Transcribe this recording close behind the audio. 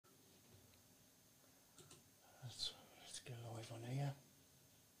on here.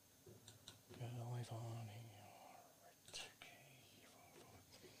 Go live on here.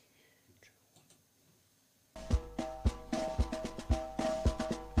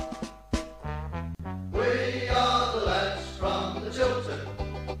 We are the lads from the Tilton.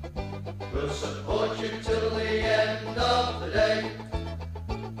 We'll support you till the end of the day.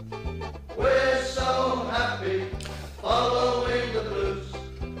 We're so happy following the blues.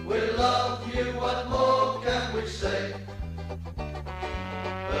 We love you, what more can we say?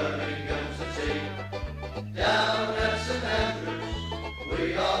 Birmingham's the team, down at St Andrews.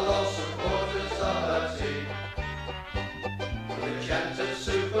 We are all supporters of our team. We chant of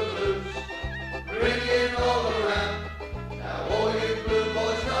Super Blues, ringing all around. Now all you blue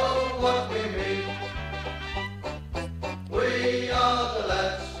boys know what we mean. We are the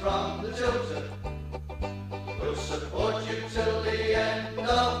lads from the Tilton. We'll support you till the end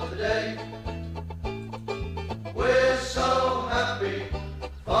of the day. We're so happy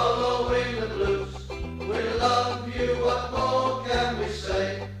following the blues. We love you, what more can we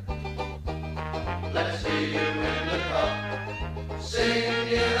say? Let's hear you in the cup,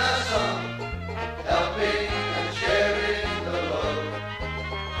 singing our song, helping and sharing the load.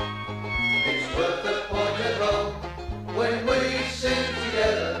 It's worth the point at home when we sing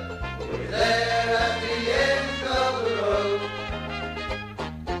together. We're there at the end of the road.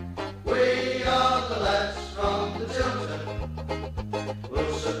 We are the lads from the Tilton.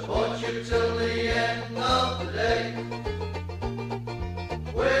 We'll support you till the end of the day.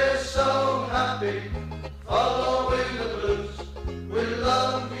 We're so happy following the blues. We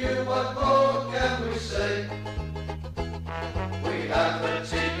love you, what more can we say? We have the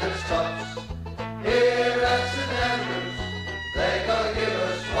team that's tops here at St Andrews. They gotta give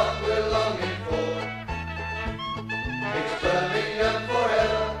us what we're longing for. It's Birmingham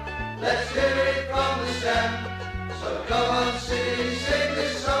forever, let's hear it from the stand. So come on City, sing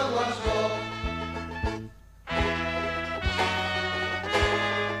this song once more.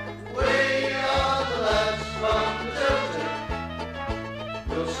 We are the lads from the Tilton.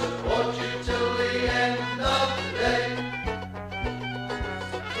 We'll support you till the end of the day.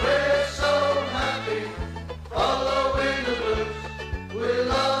 We're so happy following the blues. We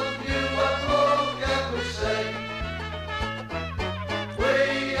love you, what more can we say?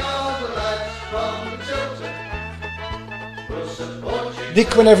 We are the lads from the Tilton. We'll support you.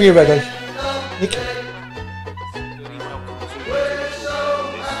 Nick, whenever you're ready. Nick. We're so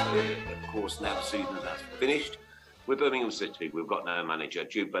happy. Of course, now the season that's finished. We're Birmingham City. We've got no manager.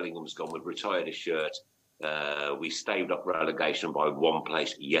 Jude Bellingham's gone. We've retired his shirt. We staved up relegation by one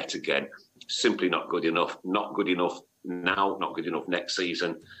place yet again. Simply not good enough. Not good enough now. Not good enough next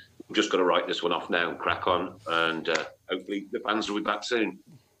season. We've just got to write this one off now and crack on. And hopefully the fans will be back soon.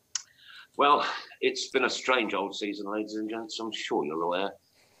 Well, it's been a strange old season, ladies and gents. I'm sure you're aware.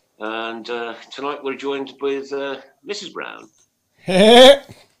 And tonight we're joined with Mrs. Brown,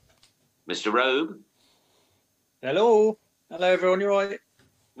 Mr. Robe, Hello. Hello, everyone. You right?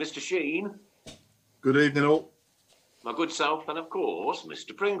 Mr. Sheen, Good evening, all. my good self, and of course,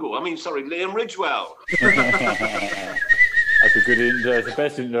 Mr. Pringle. Liam Ridgewell. That's a good. It's the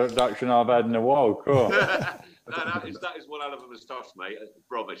best introduction I've had in a while. Cool. that is one hell of a moustache, mate. I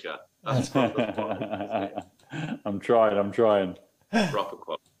promise you. That's proper quality, isn't it? I'm trying. Proper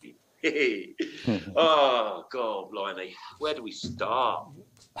quality. Oh, God, blimey. Where do we start?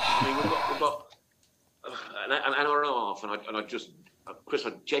 I mean, we've got an hour and a half, and I just, Chris,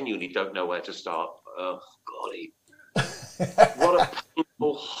 I genuinely don't know where to start. Oh, golly. What a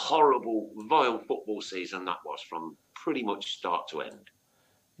painful, horrible, vile football season that was from pretty much start to end.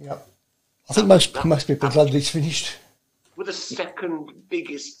 Yep. I think most people are glad it's finished. We're the second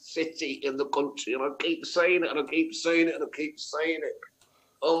biggest city in the country, and I keep saying it, and I keep saying it, and I keep saying it.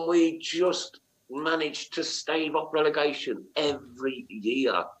 And we just managed to stave off relegation every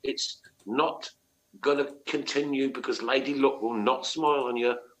year. It's not going to continue because Lady Luck will not smile on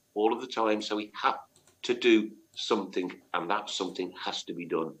you all of the time. So we have to do something, and that something has to be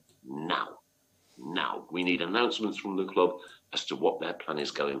done now. Now, we need announcements from the club as to what their plan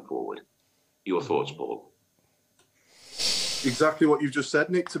is going forward. Your thoughts, Paul? Exactly what you've just said,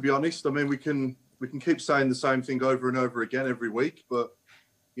 Nick, to be honest. I mean, we can keep saying the same thing over and over again every week, but,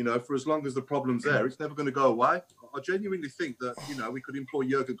 you know, for as long as the problem's there, it's never going to go away. I genuinely think that, you know, we could employ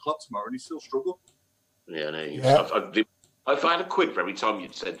Jurgen Klopp tomorrow and he'd still struggle. Yeah, no, Yeah. I've had a quid for every time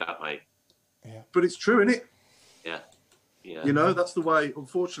you'd said that, mate. Yeah. But it's true, isn't it? Yeah. Yeah. You know, that's the way,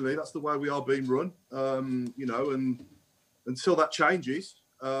 unfortunately, that's the way we are being run. You know, and until that changes,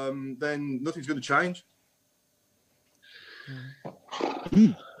 then nothing's going to change.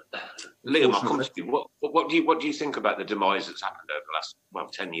 Liam, I'll come to you. What do you think about the demise that's happened over the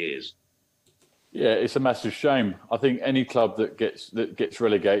last 10 years? Yeah, it's a massive shame. I think any club that gets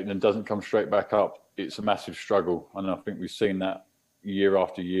relegated and doesn't come straight back up, it's a massive struggle. And I think we've seen that year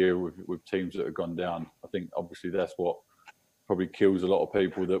after year with teams that have gone down. I think obviously that's what probably kills a lot of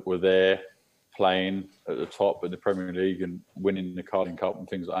people that were there playing at the top of the Premier League and winning the Carling Cup and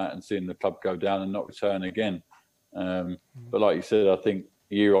things like that, and seeing the club go down and not return again. But like you said, I think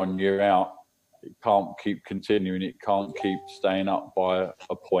year on, year out, it can't keep continuing. It can't keep staying up by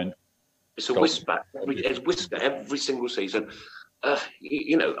a point. It's a whisper. It's a whisper every single season.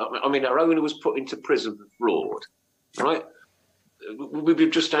 You know, I mean, our owner was put into prison for fraud, right?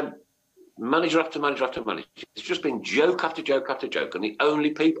 We've just had manager after manager after manager. It's just been joke after joke after joke, and the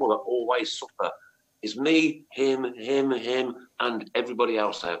only people that always suffer is me, him, and everybody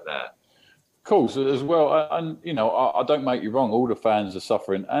else out there. Of course, as well, and you know, I don't make you wrong. All the fans are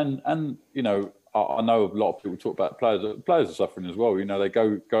suffering, and you know, I know a lot of people talk about players. Players are suffering as well. You know, they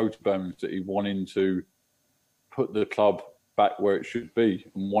go to Birmingham City wanting to put the club back where it should be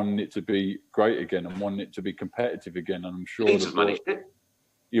and wanting it to be great again and wanting it to be competitive again. And I'm sure Leeds have managed it.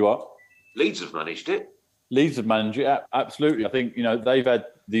 You are. Leeds have managed it. Leeds have managed it, absolutely. I think, you know, they've had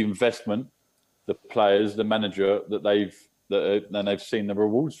the investment, the players, the manager and they've seen the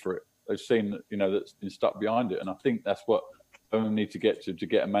rewards for it. They've seen, you know, that's been stuck behind it, and I think that's what we need to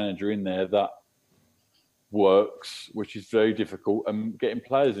get a manager in there that works, which is very difficult, and getting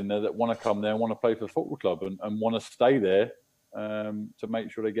players in there that want to come there and want to play for the football club and want to stay there to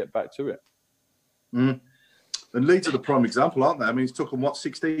make sure they get back to it. Mm. And Leeds are the prime example, aren't they? I mean, it's took them,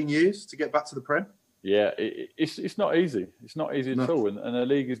 16 years to get back to the Prem? Yeah, it's not easy. It's not easy at all. And the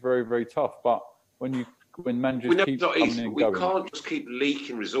league is very, very tough. But when managers keep coming and going... We can't just keep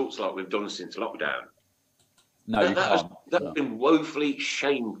leaking results like we've done since lockdown. No, you can't. That's been woefully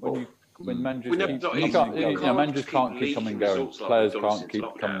shameful. When managers managers can't keep coming and going. Players can't keep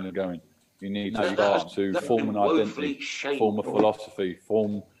coming and going. You need to start to form an identity, form a philosophy,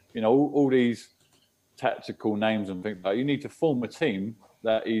 form, you know, all these tactical names and things like that. You need to form a team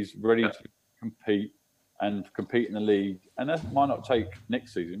that is ready to compete in the league. And that might not take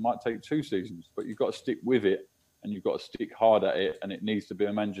next season, it might take 2 seasons, but you've got to stick with it and you've got to stick hard at it. And it needs to be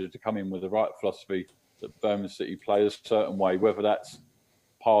a manager to come in with the right philosophy that Birmingham City play a certain way, whether that's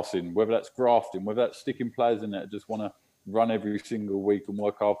passing, whether that's grafting, whether that's sticking players in there that just want to run every single week and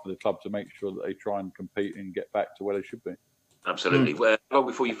work hard for the club to make sure that they try and compete and get back to where they should be. Absolutely. Well, long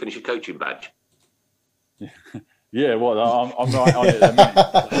before you finish your coaching badge. Yeah, well, I'm right on it then, mate.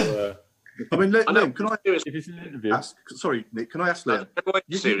 So, I mean, Liam, can I... If it's an interview... Sorry, Nick, can I ask Liam?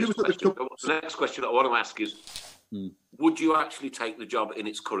 The next question I want to ask is, would you actually take the job in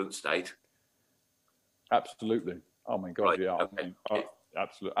its current state? Absolutely. Oh, my God, right. Yeah. Okay. I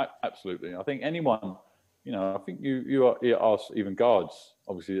mean, absolutely. I think anyone, you know, I think you ask even Guards,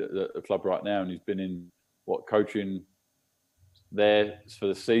 obviously, at the club right now, and he's been in, coaching there for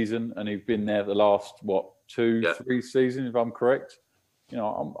the season, and he's been there the last, 2-3 seasons, if I'm correct. You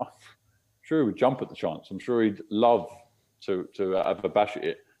know, I'm sure he would jump at the chance. I'm sure he'd love to have a bash at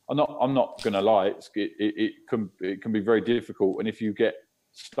it. I'm not going to lie. It can be very difficult, and if you get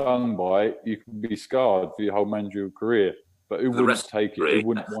stung by it, you can be scarred for your whole managerial career. But who wouldn't take it? Who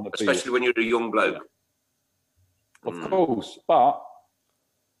wouldn't want to be? Especially when you're a young bloke. Of course, but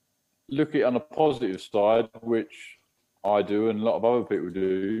look at it on a positive side, which I do and a lot of other people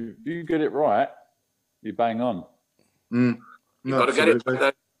do. If you get it right, you bang on. You've got to get it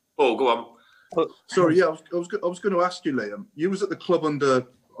right. Oh, go on. Sorry, yeah, I was going to ask you, Liam. You was at the club under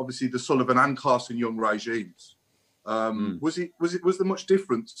obviously the Sullivan and Carson Young regimes. Was there much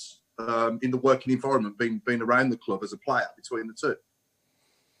difference in the working environment being around the club as a player between the two?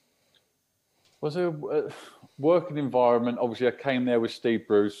 Was there a working environment? Obviously, I came there with Steve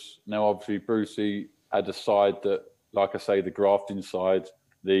Bruce. Now, obviously, Brucey had a side that, like I say, the grafting side,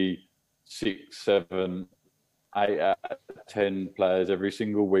 the 6, 7, 8 out of 10 players every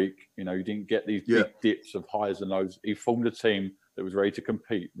single week. You know, you didn't get these big dips of highs and lows. He formed a team that was ready to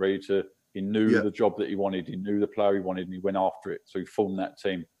compete, he knew the job that he wanted, he knew the player he wanted, and he went after it. So he formed that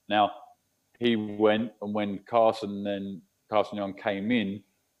team. Now, he went, and when Carson Young came in,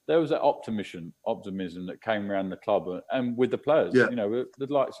 there was that optimism that came around the club and with the players, you know, the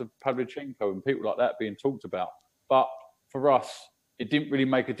likes of Pavlyuchenko and people like that being talked about. But for us, it didn't really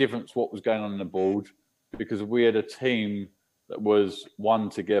make a difference what was going on the board, because we had a team that was one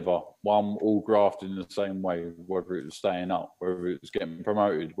together, one all grafted in the same way, whether it was staying up, whether it was getting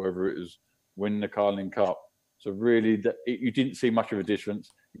promoted, whether it was winning the Carling Cup. So really, you didn't see much of a difference.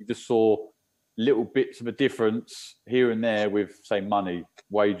 You just saw little bits of a difference here and there with, say, money,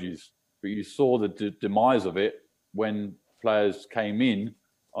 wages. but you saw the demise of it when players came in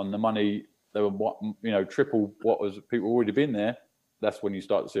on the money. They were, triple what was people already been there. That's when you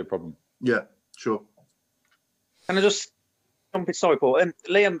start to see a problem. Yeah, sure. Can I just jump in? Sorry, Paul.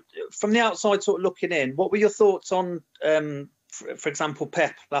 Liam, from the outside, sort of looking in, what were your thoughts on, for example,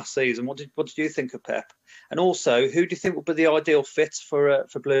 Pep last season? What did you think of Pep? And also, who do you think would be the ideal fit for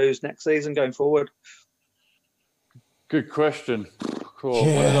Blues next season going forward? Good question. Cool. What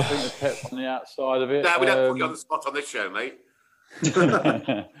did I think of Pep on the outside of it? No, we don't put you on the spot on this show, mate.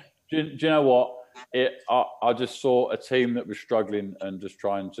 Do you know what? I just saw a team that was struggling and just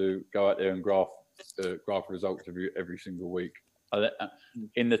trying to go out there and graft results every single week.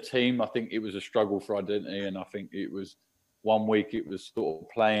 In the team, I think it was a struggle for identity, and I think it was one week it was sort of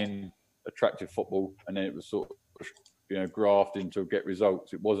playing attractive football, and then it was sort of grafting to get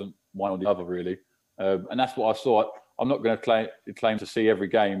results. It wasn't one or the other really, and that's what I saw. I'm not going to claim to see every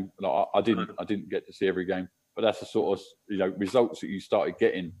game. Like I didn't get to see every game, but that's the sort of results that you started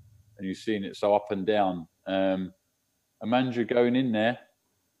getting, and you've seen it so up and down. A manager going in there,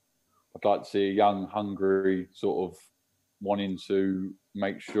 I'd like to see a young, hungry sort of wanting to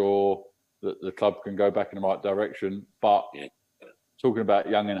make sure that the club can go back in the right direction. But talking about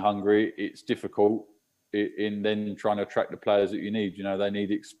young and hungry, it's difficult in then trying to attract the players that you need. They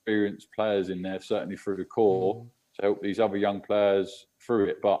need experienced players in there, certainly through the core, to help these other young players through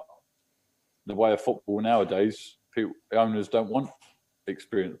it. But the way of football nowadays, owners don't want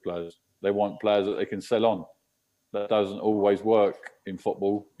experienced players. They want players that they can sell on. That doesn't always work in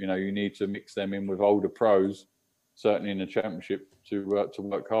football. You need to mix them in with older pros, certainly in the Championship, to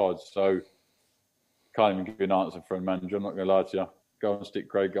work hard. So can't even give you an answer for a manager. I'm not going to lie to you. Go and stick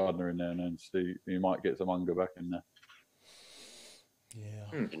Craig Gardner in there and then see you might get some hunger back in there.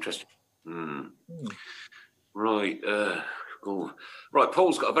 Yeah. Interesting. Right. Cool. Right.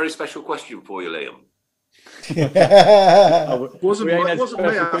 Paul's got a very special question for you, Liam. Wasn't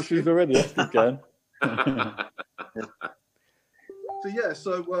me questions already. Again.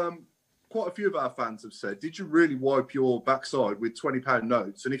 So quite a few of our fans have said, did you really wipe your backside with £20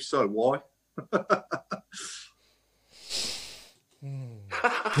 notes? And if so, why?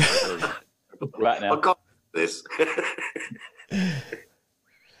 Right now. I got this.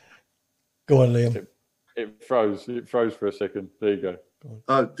 Go on, Liam. It froze. It froze for a second. There you go.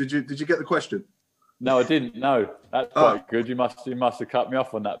 Oh, did you get the question? No, I didn't. No, that's quite good. You must have cut me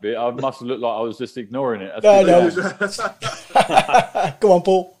off on that bit. I must have looked like I was just ignoring it. No. Go on,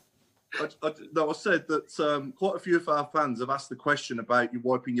 Paul. I said that quite a few of our fans have asked the question about you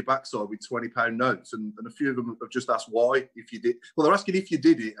wiping your backside with £20 notes, and a few of them have just asked why, if you did. Well, they're asking if you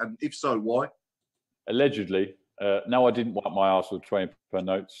did it, and if so, why? Allegedly. No, I didn't wipe my arse with £20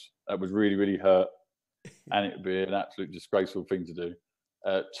 notes. That would really, really hurt, and it would be an absolute disgraceful thing to do.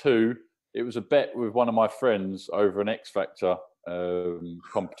 2, it was a bet with one of my friends over an X Factor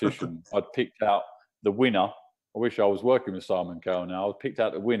competition. I'd picked out the winner. I wish I was working with Simon Cowell now. I picked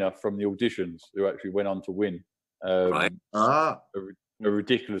out the winner from the auditions who actually went on to win. Right. A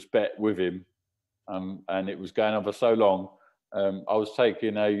ridiculous bet with him. And it was going on for so long. I was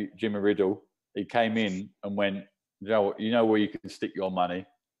taking a Jimmy Riddle. He came in and went, you know where you can stick your money,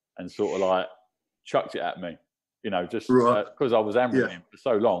 and sort of like chucked it at me, just because I was hammering him for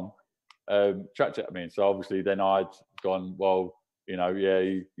so long, chucked it at me. And so obviously then I'd gone, well, you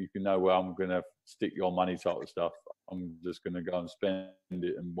can know where I'm going to stick your money type of stuff. I'm just going to go and spend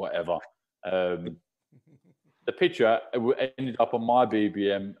it and whatever. The picture ended up on my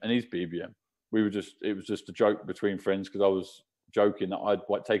BBM and his BBM. It was just a joke between friends, because I was joking that I'd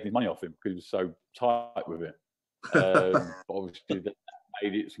taken his money off him because he was so tight with it. But obviously that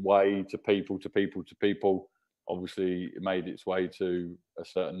made its way to people. Obviously it made its way to a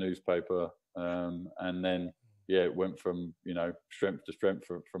certain newspaper, and then it went from strength to strength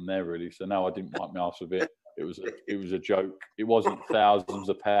from there really. So no, I didn't wipe my ass with it. It was a joke. It wasn't thousands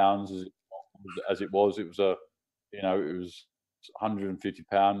of pounds as it was. It was it was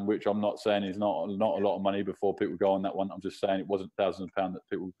 £150, which I'm not saying is not a lot of money before people go on that one. I'm just saying it wasn't thousands of pounds that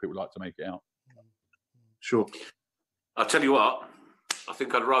people like to make it out. Sure. I'll tell you what, I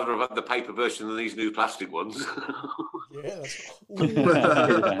think I'd rather have had the paper version than these new plastic ones.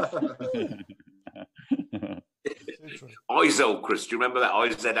 Izal, Chris, do you remember that?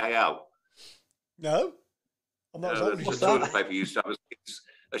 Izal? No. I'm not the toilet paper used to have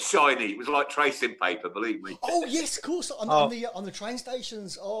a shiny, it was like tracing paper, believe me. Oh yes, of course, on the train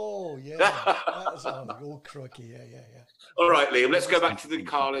stations. Oh yeah. That was all crikey, yeah. All right, Liam, let's go back to the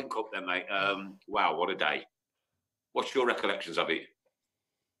Carling Cup then, mate. Wow, what a day. What's your recollections of it?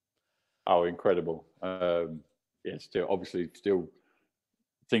 Oh, incredible. Still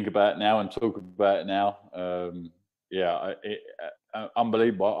think about it now and talk about it now.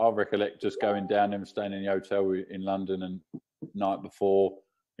 Unbelievable. I recollect just going down and staying in the hotel in London, and night before,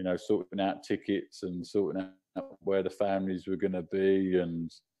 sorting out tickets and sorting out where the families were going to be,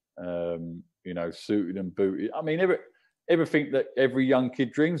 and suited and booted. I mean, everything that every young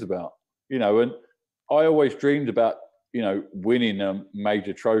kid dreams about, and I always dreamed about, winning a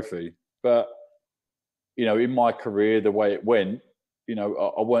major trophy. But, in my career, the way it went,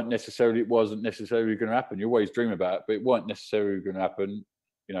 it wasn't necessarily going to happen. You always dream about it, but it weren't necessarily going to happen.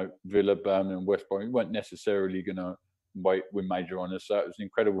 Villa, Birmingham, West Brom weren't necessarily going to win major honours. So it was an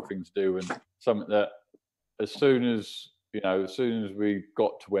incredible thing to do, and something that as soon as we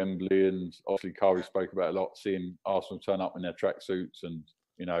got to Wembley, and obviously Kari spoke about a lot, seeing Arsenal turn up in their tracksuits and,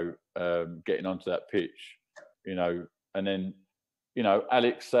 getting onto that pitch, and then,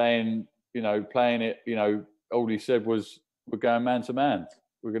 Alex saying, playing it, all he said was, we're going man to man.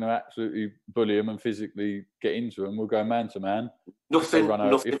 We're going to absolutely bully them and physically get into them. We'll go man to man. Nothing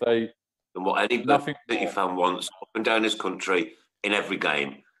than what any City fan wants up and down this country in every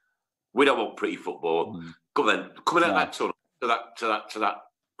game. We don't want pretty football. Coming out that tunnel to that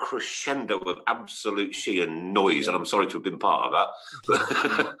crescendo of absolute sheer noise, and I'm sorry to have been part of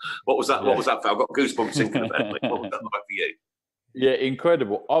that. What was that? What was that? I've got goosebumps thinking about it. What was that like for you? Yeah,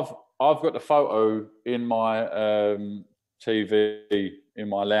 incredible. I've got the photo in my TV in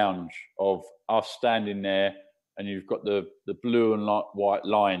my lounge of us standing there, and you've got the blue and white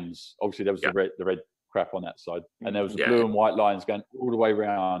lines. Obviously, there was the red crap on that side, and there was the blue and white lines going all the way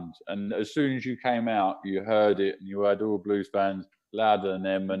round. And as soon as you came out, you heard it, and you heard all Blues fans louder than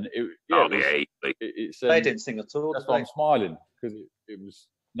them. And it said, they didn't sing at all. That's why I'm smiling, because it was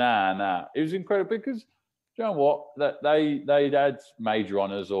it was incredible, because you know what, that they'd had major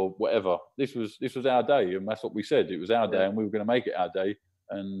honours or whatever. This was our day, and that's what we said. It was our day, and we were going to make it our day.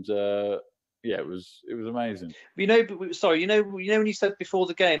 And it was amazing. Sorry, when you said before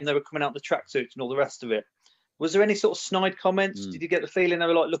the game they were coming out in the tracksuits and all the rest of it, was there any sort of snide comments? Did you get the feeling they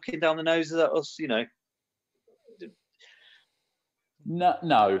were like looking down the noses at us?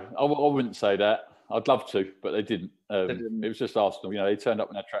 No, I wouldn't say that. I'd love to, but they didn't. It was just Arsenal. They turned up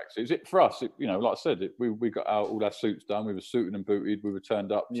in their tracksuits. For us, like I said, we got all our suits done. We were suited and booted. We were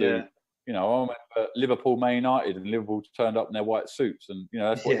turned up to, I remember Liverpool, Man United, and Liverpool turned up in their white suits, and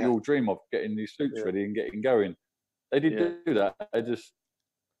that's what you all dream of, getting these suits ready and getting going. They didn't do that. They just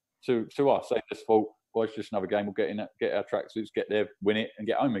to us, they just thought, well, it's just another game. We'll get our tracksuits, get there, win it, and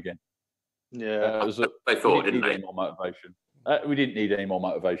get home again. Yeah, they thought, didn't they? More motivation. We didn't need any more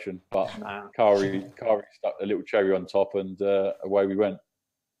motivation, but Kari stuck a little cherry on top, and away we went.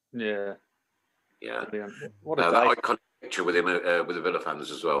 Yeah. What a that iconic picture with him with the Villa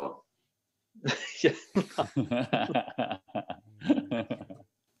fans as well.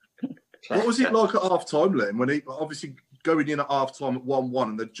 What was it like at half time, Liam, when he obviously going in at half time at 1-1,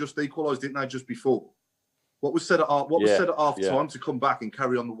 and they just equalised, didn't they, just before? What was said at half time to come back and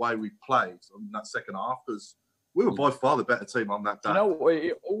carry on the way we played in that second half? Because we were by far the better team on that day.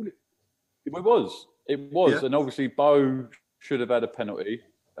 It was, and obviously Bo should have had a penalty.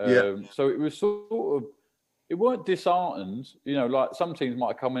 So it was sort of, it weren't disheartened. Like some teams might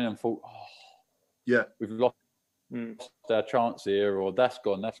have come in and thought, we've lost our chance here, or that's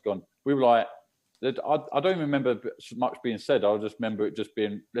gone. We were like, I don't even remember much being said. I just remember it just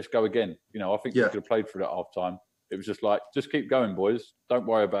being, let's go again. I think we could have played for it at half time. It was just like, just keep going, boys. Don't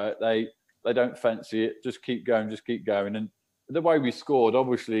worry about it. They don't fancy it. Just keep going. And the way we scored,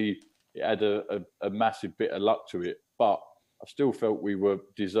 obviously, it had a massive bit of luck to it. But I still felt we were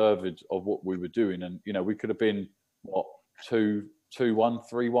deserved of what we were doing. And, we could have been, 2-1,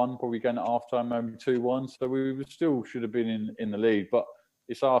 3-1, probably going at half time, maybe 2-1. So we still should have been in the lead. But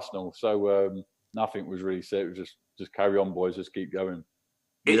it's Arsenal. So nothing was really said. It was just carry on, boys. Just keep going.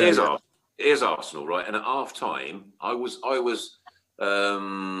 It is Arsenal, right? And at half time, I was where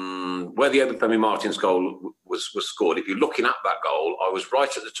the Obafemi Martins goal was scored. If you're looking at that goal, I was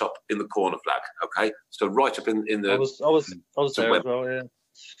right at the top in the corner flag. Okay, so right up in the. I was there as well, yeah.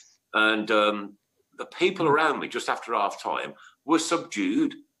 And the people around me just after half time were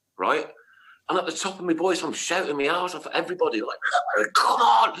subdued, right? And at the top of my voice, I'm shouting me out of everybody, like, come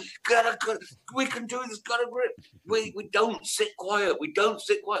on, we can do this, get a grip. We don't sit quiet. We don't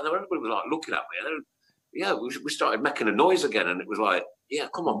sit quiet. And everybody was like looking at me. And we started making a noise again. And it was like,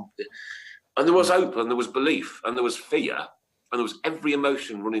 come on. And there was hope, and there was belief, and there was fear, and there was every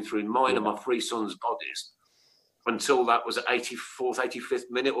emotion running through mine and my three sons' bodies until that was at 84th, 85th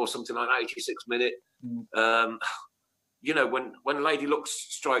minute or something like that, 86th minute. you know, when Lady Luck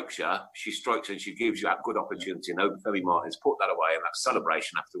strikes you, she strikes and she gives you that good opportunity. And Ferry Martin's put that away, and that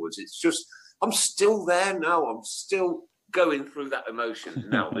celebration afterwards. It's just, I'm still there now. I'm still going through that emotion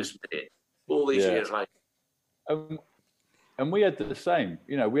now, this minute, all these years later. And we had the same.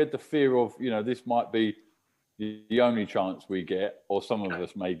 You know, we had the fear of, you know, this might be the only chance we get, or some of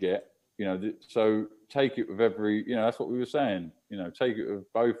us may get. You know, so take it with every. You know, that's what we were saying. You know, take it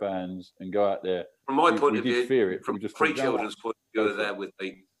with both hands and go out there. From my point of view, fear it, from three children's point of view, who were there with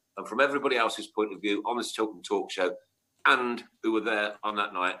me, and from everybody else's point of view on this Tilton talk show, and who were there on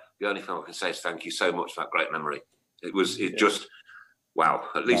that night, the only thing I can say is thank you so much for that great memory. It just, wow.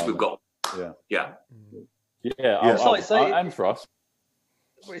 At least we've got, yeah. And for us,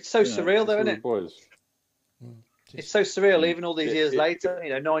 it's so surreal, though, isn't it? Boys. It's so surreal, even all these years later. You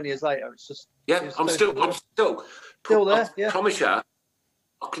know, 9 years later, it's just. Yeah, I'm still there. I promise you,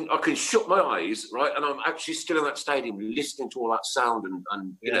 I can shut my eyes, right, and I'm actually still in that stadium listening to all that sound,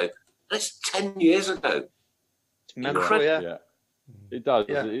 and you know, that's 10 years ago. It's incredible, yeah. It does.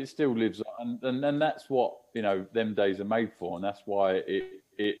 Yeah. It still lives on, and that's what, you know, them days are made for, and that's why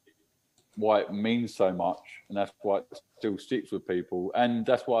it means so much, and that's why it still sticks with people, and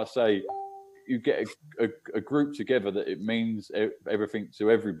that's why I say you get a group together that it means everything to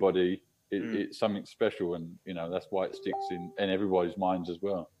everybody. It's something special, and you know that's why it sticks in everybody's minds as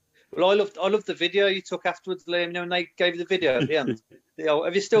well. Well, I loved the video you took afterwards, Liam. You know, when they gave you the video at the end.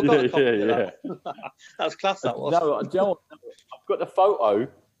 Have you still got a copy of that? That was class. That was. No, I've got the photo.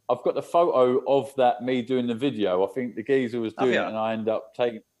 I've got the photo of that, me doing the video. I think the geezer was doing it, and I ended up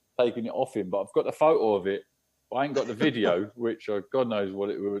taking it off him. But I've got the photo of it. I ain't got the video, which God knows what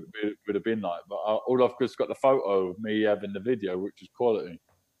it would have been like. But all I've just got the photo of me having the video, which is quality.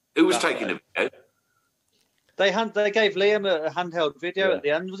 Who was taking the video? They gave Liam a handheld video at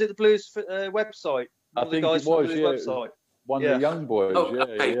the end. Was it the Blues website? I think it was. Website. One of the young boys. Oh,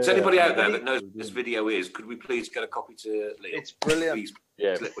 okay. Does anybody out there that knows what this video is? Could we please get a copy to Liam? It's brilliant.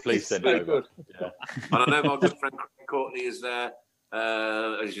 Please send it over. Yeah. And I know my good friend Courtney is there.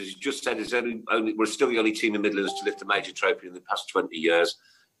 As you just said, we're still the only team in Midlands to lift a major trophy in the past 20 years.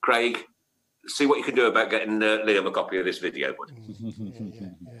 Craig, see what you can do about getting Liam a copy of this video, buddy.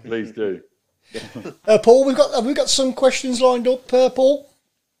 Please do. Paul, have we got some questions lined up, Paul?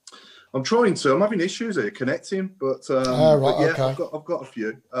 I'm trying to. I'm having issues here connecting, but okay. I've got a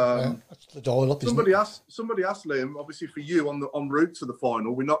few. That's the dial up. Somebody asked Liam, obviously for you en route to the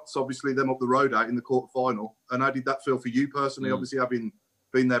final. We knocked obviously them up the road out in the quarter final. And how did that feel for you personally? Obviously having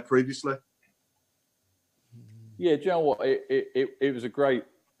been there previously. Yeah, do you know what? It was a great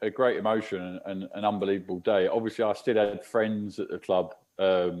emotion and an unbelievable day. Obviously, I still had friends at the club,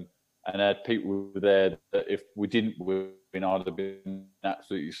 and I had people there that if we didn't win, I'd have been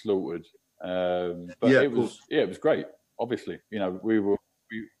absolutely slaughtered. But it was great. Obviously, you know,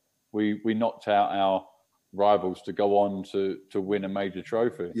 we knocked out our rivals to go on to win a major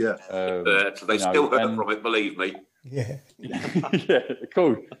trophy. Yeah, they still hurt from it. Believe me. Yeah, yeah,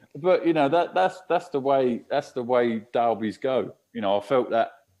 cool. But you know that's the way derbies go. You know, I felt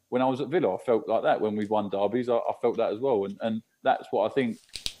that when I was at Villa. I felt like that when we won derbies. I felt that as well, and that's what I think.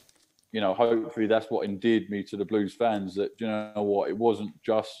 You know, hopefully that's what endeared me to the Blues fans. That, you know what, it wasn't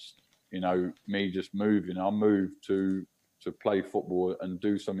just, you know, me just moving. I moved to play football and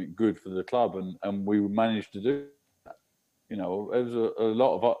do something good for the club, and we managed to do that. You know, there was a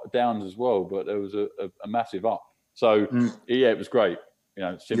lot of downs as well, but there was a massive up. So it was great. You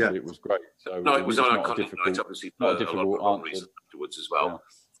know, simply it was great. So no, it was an iconic night, obviously, for a lot of reasons afterwards as well.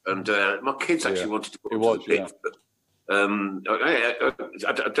 Yeah. And my kids actually wanted to go to the pitch, but I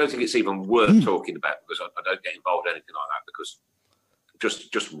don't think it's even worth talking about, because I don't get involved in anything like that, because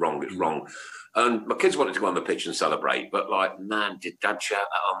just wrong. It's wrong. And my kids wanted to go on the pitch and celebrate, but like, man, did Dad shout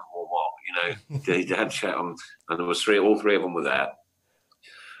that on or what? You know, did Dad shout on? And there was all three of them were there.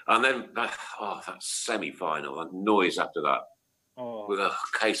 And then that semi-final, that noise after that, with a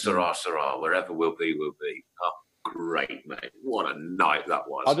 "Que sera, sera," wherever we'll be. Oh, great, mate! What a night that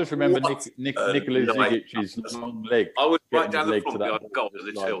was. I just remember Nikola Zigic's long leg. I was right down the front behind goal to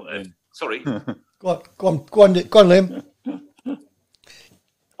the Tilton. Sorry. Go on, Liam.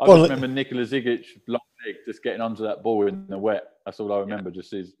 I just remember Nikola Zigic's long leg just getting onto that ball in the wet. That's all I remember.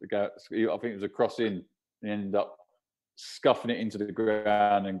 Just I think it was a cross in. He ended up scuffing it into the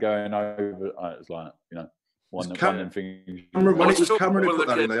ground and going over. It was like, you know, one of them things. Cameron who put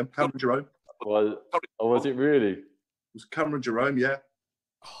that in there. Cameron Jerome. Was it really? It was Cameron Jerome, yeah.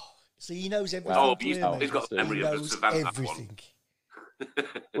 Oh, so he knows everything. Oh, he's got the memory of the Savannah everything.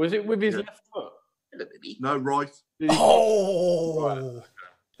 Was it with his left foot? No, right. Oh,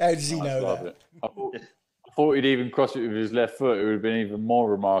 how does he know that? I thought he'd even cross it with his left foot. It would have been even more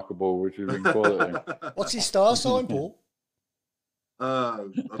remarkable, which would have been quality. What's his star sign, Paul? I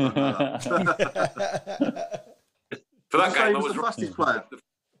don't know that. For that game, I was was the fastest player.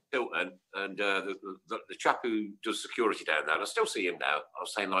 Tilton, and the chap who does security down there, and I still see him now. I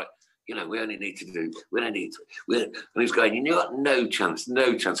was saying, like, you know, we only need to, and he's going, you got no chance,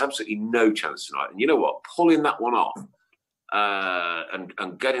 absolutely no chance tonight. And you know what? Pulling that one off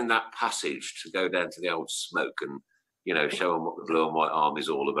and getting that passage to go down to the old smoke and, you know, show them what the blue and white army is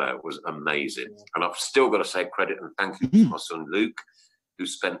all about was amazing. And I've still got to say credit and thank you to my son Luke, who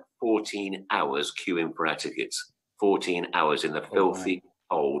spent 14 hours queuing for our tickets. 14 hours in the filthy,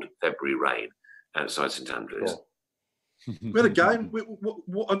 cold February rain outside St Andrews. We had a game.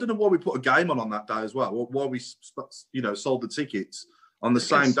 I don't know why we put a game on that day as well. Why we, sold the tickets on the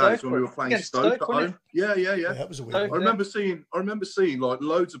same day as when we were playing Stoke at home. Yeah. That was a weird one. I remember seeing like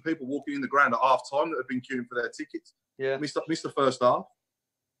loads of people walking in the ground at half time that had been queuing for their tickets. Yeah, missed the first half.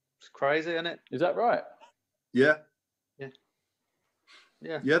 It's crazy, isn't it? Is that right? Yeah.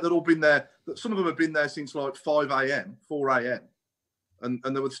 Yeah, they'd all been there. Some of them had been there since like 5 a.m., 4 a.m.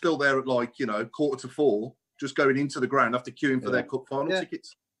 And they were still there at like, 3:45, just going into the ground after queuing for their cup final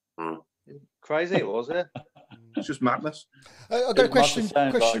tickets. Crazy it was, yeah. It's just madness. I got a question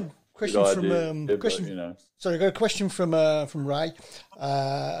from Ray.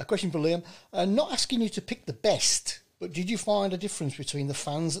 A question for Liam. Not asking you to pick the best, but did you find a difference between the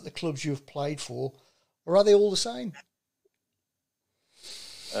fans at the clubs you have played for, or are they all the same?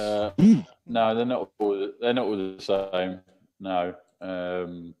 No, they're not all the same. No,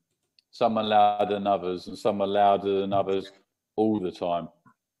 some are louder than others, and some are louder than others all the time.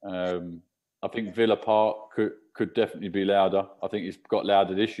 I think Villa Park could definitely be louder. I think it's got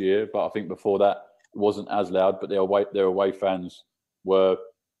louder this year, but I think before that it wasn't as loud. But their away fans were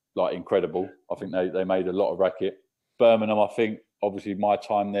like incredible. I think they made a lot of racket. Birmingham, I think, obviously my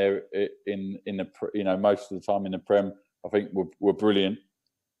time there in the most of the time in the Prem, I think were brilliant.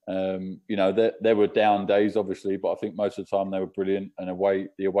 There were down days, obviously, but I think most of the time they were brilliant. And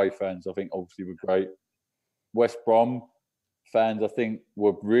the away fans, I think, obviously were great. West Brom fans, I think,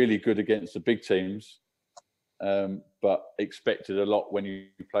 were really good against the big teams, but expected a lot when you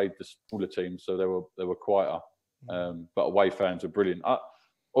played the smaller teams, so they were quieter. But away fans were brilliant.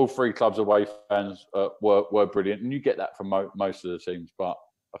 All three clubs' away fans were brilliant, and you get that from most of the teams. But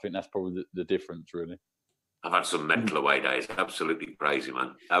I think that's probably the difference, really. I've had some mental away days. Absolutely crazy,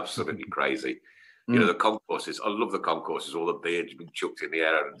 man. Absolutely crazy. You know, the concourses. I love the concourses. All the beards being chucked in the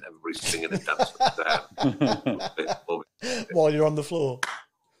air and everybody's singing and dancing down. While you're on the floor.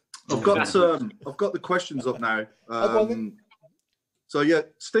 I've got the questions up now. So yeah,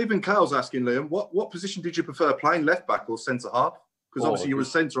 Stephen Cowell's asking Liam, what position did you prefer, playing left back or centre half? Because obviously you were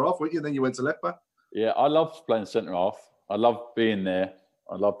centre half, weren't you? Then you went to left back. Yeah, I loved playing centre half. I loved being there.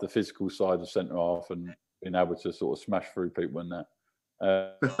 I loved the physical side of centre half and being able to sort of smash through people and that.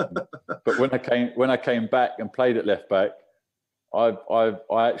 But when I came back and played at left back, I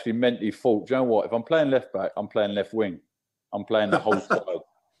actually mentally thought, do you know what? If I'm playing left back, I'm playing left wing. I'm playing the whole side.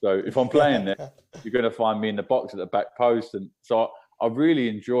 So if I'm playing there, you're going to find me in the box at the back post. And so I really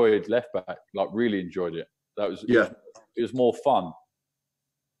enjoyed left back, like really enjoyed it. It was more fun.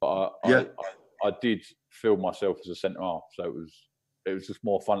 But I did feel myself as a centre half, so it was just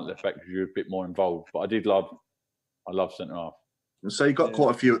more fun at left back because you're a bit more involved. But I love centre half. And so you got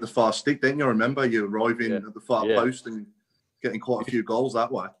quite a few at the far stick, didn't you? I remember you arriving at the far post and getting quite a few goals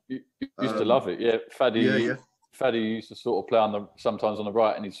that way. You used to love it, yeah. Faddy used to sort of play sometimes on the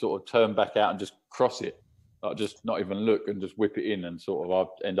right, and he'd sort of turn back out and just cross it, like just not even look and just whip it in, and sort of I'd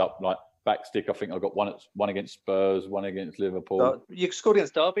end up like back stick. I think I got one against Spurs, one against Liverpool. You scored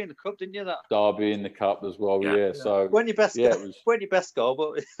against Derby in the cup, didn't you? Derby in the cup as well. Yeah. So weren't your best goal,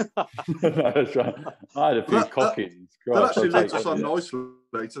 but no, that's right. I had a few cockings. That actually leads us on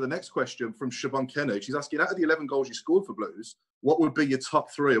nicely to the next question from Siobhan Kennedy. She's asking, out of the 11 goals you scored for Blues, what would be your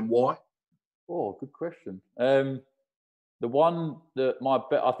top three and why? Oh, good question. The one that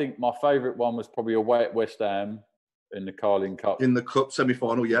I think my favourite one was probably away at West Ham in the Carling Cup. In the Cup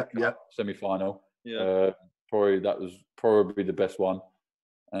semi-final, yeah. Semi-final. Yeah. That was probably the best one.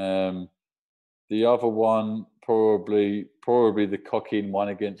 The other one, probably the cock-in one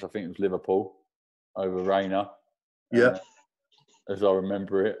against, I think it was Liverpool over Rayner. Yeah. As I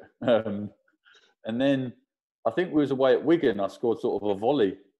remember it. And then I think we was away at Wigan. I scored sort of a volley.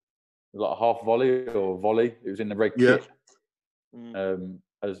 It was like a half volley or a volley. It was in the red kit.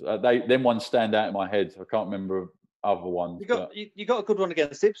 Them ones stand out in my head. I can't remember other ones. You got a good one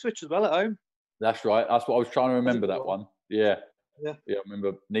against Ipswich as well at home. That's right. That's what I was trying to remember, that one. Yeah. I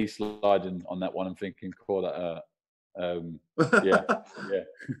remember knee sliding on that one and thinking, "Call that hurt." Yeah.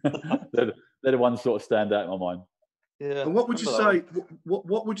 they're the ones sort of stand out in my mind. Yeah. And what would you say?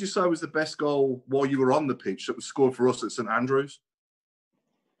 What would you say was the best goal while you were on the pitch that was scored for us at St Andrews?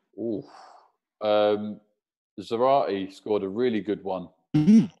 Ooh, Zarate scored a really good one.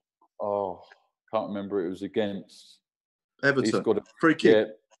 Oh, can't remember. It was against Everton. He scored a free kick. Yeah,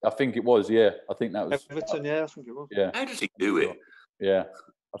 I think it was. Yeah, I think that was Everton. Yeah, I think it was. Yeah. How did he do it? Yeah,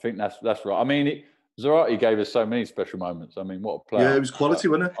 I think that's right. I mean, Zarate gave us so many special moments. I mean, what a player! Yeah, it was quality,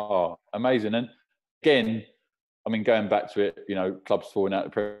 wasn't it? Oh, amazing! And again, I mean, going back to it, clubs falling out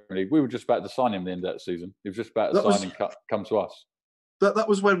of the Premier League. We were just about to sign him at the end of that season. He was just about to sign and come to us. That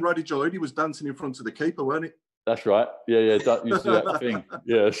was when Roddy Jolody was dancing in front of the keeper, wasn't it? That's right. Yeah. Used to do that thing.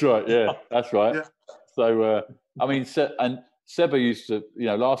 Yeah, that's right. Yeah, that's right. Yeah. So, I mean, and Seba used to,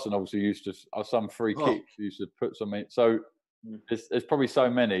 Larson obviously used to, some free kicks, used to put some in. So there's probably so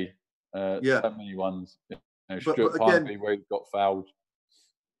many ones. Stuart Parnby where he got fouled.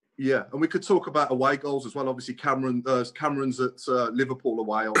 Yeah, and we could talk about away goals as well. Obviously, Cameron's at Liverpool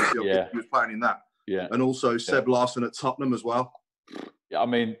away. Obviously, he was playing in that. Yeah, and also Seb Larson at Tottenham as well. Yeah, I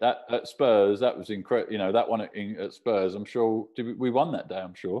mean that at Spurs, that was incredible. That one at Spurs, I'm sure we won that day.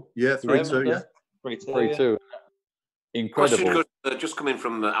 I'm sure. Yeah, 3-2. Yeah, 3-2. Incredible. Question just coming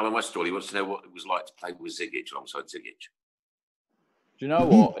from Alan Westall. He wants to know what it was like to play with Zigic alongside Zigic. Do you know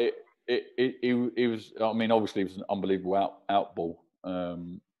what? It was. I mean, obviously, it was an unbelievable out ball.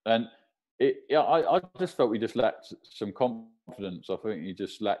 And I just felt we just lacked some confidence. I think he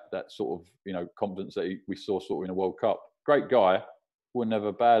just lacked that sort of, confidence that we saw sort of in a World Cup. Great guy, wouldn't have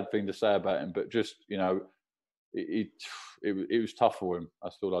a bad thing to say about him, but just, it was tough for him.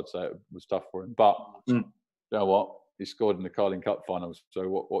 That's all I'd say. It was tough for him. But you know what? He scored in the Carling Cup finals. So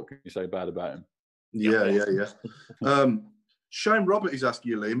what can you say bad about him? Yeah. Shane Robert is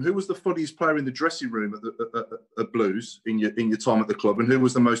asking you, Liam, who was the funniest player in the dressing room at Blues in your time at the club, and who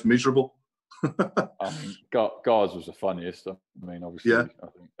was the most miserable? I mean, Gars was the funniest. I mean, obviously, I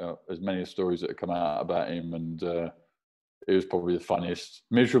think there's many stories that have come out about him, and it was probably the funniest.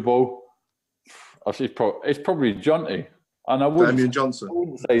 Miserable, it's probably Jonty. And Damian Johnson. I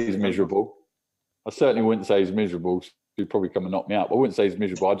wouldn't say he's miserable. I certainly wouldn't say he's miserable. He'd probably come and knock me out. But I wouldn't say he's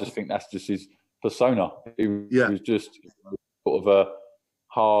miserable. I just think that's just his persona. He was just sort of a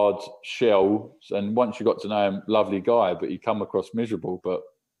hard shell, and once you got to know him, lovely guy, but he come across miserable, but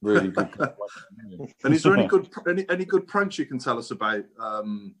really good. And is there any good pranks you can tell us about?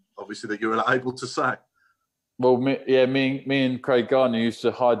 Obviously, that you're able to say. Well, me and Craig Gardner used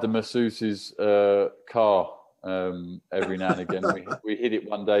to hide the masseuse's car every now and again. We hid it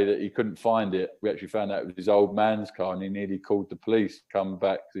one day that he couldn't find it. We actually found out it was his old man's car, and he nearly called the police to come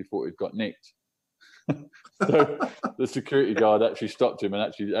back because he thought he'd got nicked. So the security guard actually stopped him and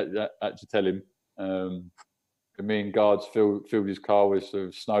actually tell him. Me and guards filled his car with sort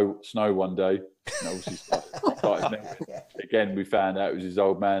of snow one day, and obviously started again. We found out it was his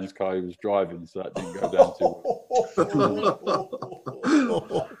old man's car he was driving, so that didn't go down too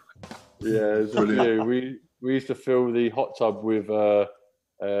well. Yeah, it was brilliant. We used to fill the hot tub with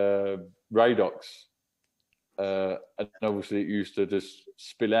Radox, and obviously it used to just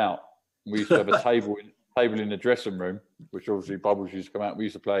spill out. We used to have a table in the dressing room, which obviously bubbles used to come out. We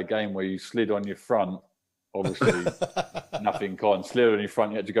used to play a game where you slid on your front. Obviously, nothing con. Slid on your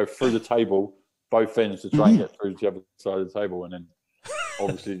front. You had to go through the table, both ends, to try and get through to the other side of the table. And then,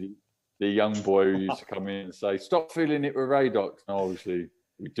 obviously, the young boy who used to come in and say, "Stop filling it with Radox." And obviously,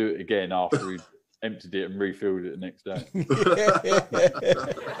 we do it again after we emptied it and refilled it the next day.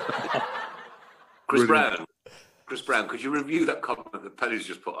 Chris Brown, could you review that comment that Penny's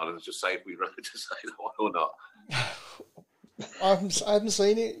just put on and just say if we wrote to say that one or not? I haven't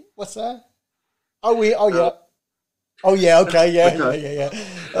seen it. What's that? Okay, yeah.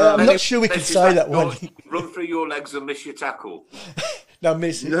 I'm not sure we can say that one. Run through your legs and miss your tackle. No,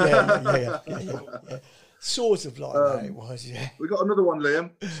 miss it. Yeah. Sort of like that it was, yeah. We got another one, Liam.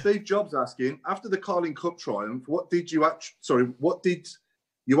 Steve Jobs asking, after the Carling Cup triumph, what did you attribute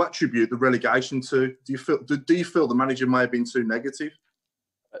the relegation to? Do you feel the manager may have been too negative?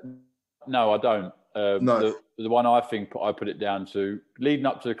 No, I don't. No. The one I think I put it down to, leading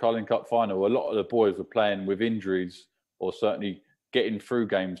up to the Carling Cup final, a lot of the boys were playing with injuries or certainly getting through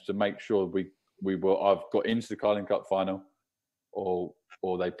games to make sure I've got into the Carling Cup final or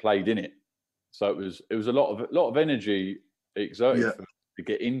they played in it. So it was a lot of energy exerted to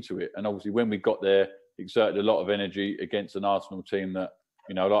get into it. And obviously when we got there, exerted a lot of energy against an Arsenal team that,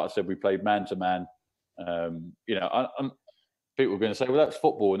 like I said, we played man to man. people are going to say, well, that's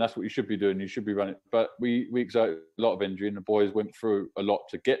football and that's what you should be doing. You should be running. But we exerted a lot of injury and the boys went through a lot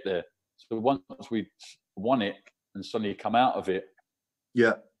to get there. So once we won it and suddenly come out of it,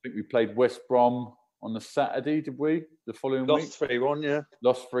 I think we played West Brom on the Saturday, did we? The following week? Lost 3-1, yeah.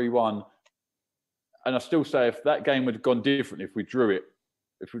 Lost 3-1. And I still say if that game had gone differently, if we drew it,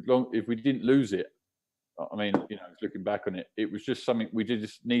 if we didn't lose it, I mean, looking back on it, it was just something we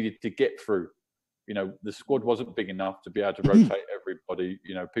just needed to get through. The squad wasn't big enough to be able to rotate everybody.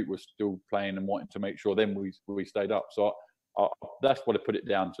 People were still playing and wanting to make sure then we stayed up. So that's what I put it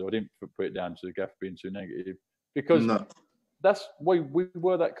down to. I didn't put it down to the gaffer being too negative because that's we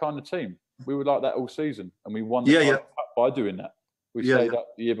were that kind of team. We were like that all season, and we won the cup by doing that. We stayed up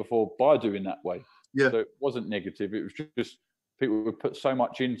the year before by doing that way. So it wasn't negative. It was just people would put so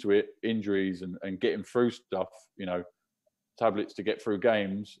much into it, injuries and getting through stuff. Tablets to get through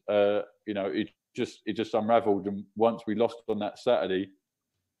games. It just unravelled. And once we lost on that Saturday,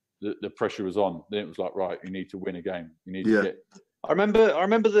 the pressure was on. Then it was like, right, you need to win a game. You need to get. I remember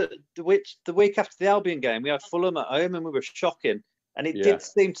the week after the Albion game, we had Fulham at home and we were shocking. And it did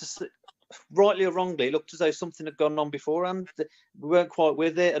seem to, rightly or wrongly, it looked as though something had gone on beforehand. We weren't quite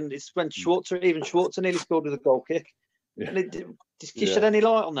with it. And it's when Schwarzer nearly scored with a goal kick. Yeah. And did you shed any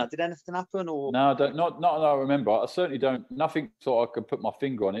light on that? Did anything happen? Or no, not that I remember. I certainly don't. Nothing sort of I could put my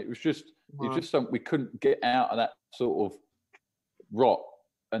finger on it. It was just something we couldn't get out of that sort of rot.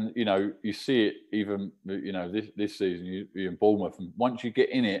 And you see it even this season. You in Bournemouth, and once you get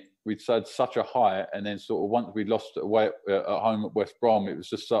in it, we'd had such a high, and then sort of once we lost it away at home at West Brom, it was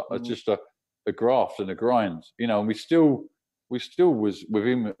just a graft and a grind. And we still was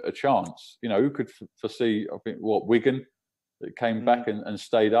within a chance. Who could foresee? I think Wigan that came back and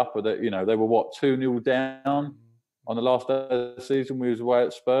stayed up, or that they were 2-0 down on the last day of the season. We was away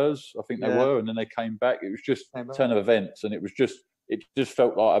at Spurs, I think they were, and then they came back. It was just a turn of events, and it just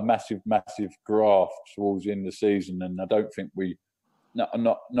felt like a massive graft towards the end of the season. And I don't think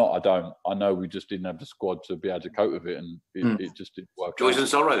I know we just didn't have the squad to be able to cope with it, and it just didn't work. Joys and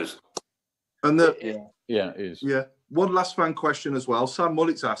sorrows. And it is. Yeah. One last fan question as well. Sam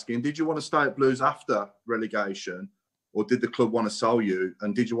Mullet's asking, did you want to stay at Blues after relegation, or did the club want to sell you?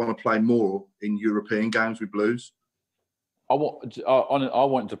 And did you want to play more in European games with Blues? I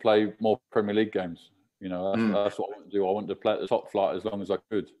wanted to play more Premier League games. That's what I want to do. I wanted to play at the top flight as long as I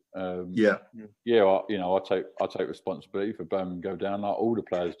could. I take responsibility for Birmingham go down like all the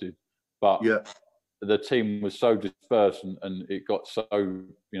players did. But the team was so dispersed and it got so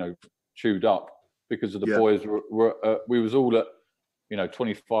chewed up because of the boys we was all at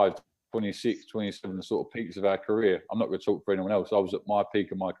 25, 26, 27, the sort of peaks of our career. I'm not going to talk for anyone else. I was at my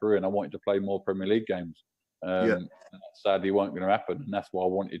peak of my career and I wanted to play more Premier League games. And that sadly wasn't going to happen, and that's why I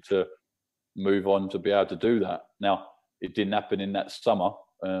wanted to move on to be able to do that. Now, it didn't happen in that summer,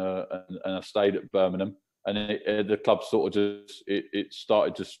 and I stayed at Birmingham, and the club sort of it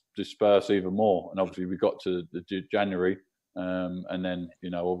started to disperse even more. And obviously we got to the January, and then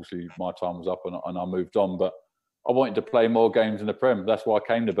obviously my time was up and I moved on. But I wanted to play more games in the Prem. That's why I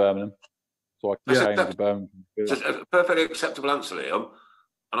came to Birmingham. So I came to Birmingham. It's a perfectly acceptable answer, Liam.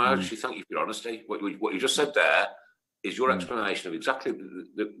 And I actually thank you for your honesty. What you just said there is your explanation of exactly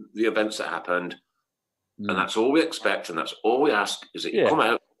the events that happened. And that's all we expect and that's all we ask is that you come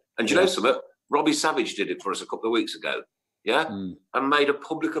out. And do you know something? Robbie Savage did it for us a couple of weeks ago, and made a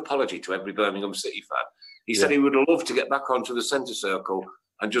public apology to every Birmingham City fan. He said he would love to get back onto the centre circle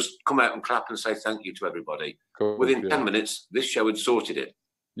and just come out and clap and say thank you to everybody. Within 10 minutes, this show had sorted it.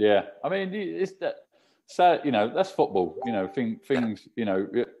 Yeah, I mean, it's that. So that's football. Things.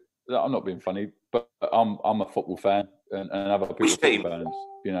 I'm not being funny, but I'm a football fan, and other people are football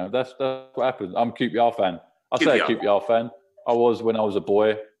fans. That's what happens. I'm a QPR fan. I say a QPR fan. I was when I was a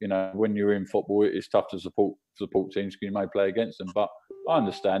boy. When you're in football, it's tough to support teams because you may play against them. But I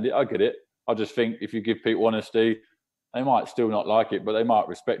understand it. I get it. I just think if you give people honesty, they might still not like it, but they might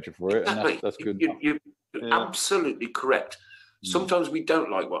respect you for it, and that's good. You're absolutely correct. Sometimes we don't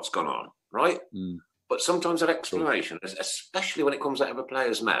like what's gone on, right? But sometimes that explanation, especially when it comes out of a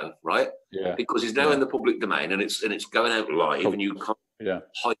player's mouth, right? Yeah. Because it's now in the public domain and it's going out live, and you can't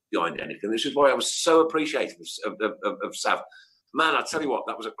hide behind anything. This is why I was so appreciative of Sav. Man, I tell you what,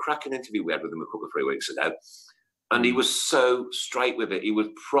 that was a cracking interview we had with him a couple of 3 weeks ago, and he was so straight with it. He was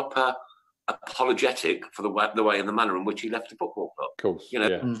proper apologetic for the way and the manner in which he left the football club. Of course,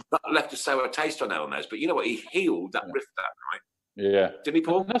 that left a sour taste on our mouths. But you know what? He healed that rift that night. Yeah, didn't he,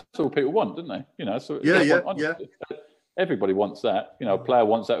 Paul? And that's all people want, don't they? So yeah. Everybody wants that. A player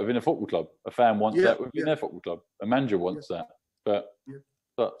wants that within a football club. A fan wants that within their football club. A manager wants that, but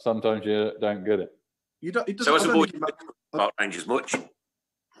sometimes you don't get it. You don't. It doesn't. So as I a don't boy, think you it didn't go to Park Rangers much.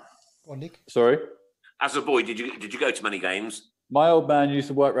 Go on, Nick. Sorry? As a boy, did you go to many games? My old man used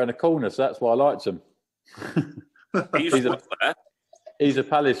to work around the corner, so that's why I liked him. You used to work there. He's a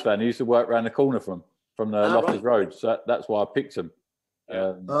Palace fan. He used to work around the corner from the Loftus right. Road, so that's why I picked him.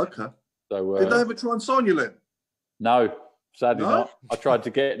 Yeah. Okay. So Did they ever try and sign you, Lynn? no, sadly No? not. I tried to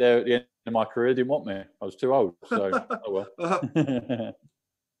get there at the end of my career. Didn't want me. I was too old. So oh well.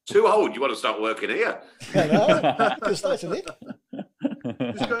 Too old. You want to start working here? Good start, isn't it?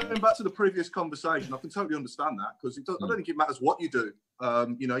 Just going back to the previous conversation, I can totally understand that because I don't think it matters what you do.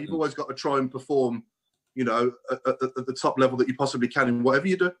 You've always got to try and perform, at the top level that you possibly can in whatever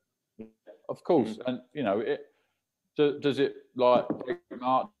you do. Of course, and does it like break my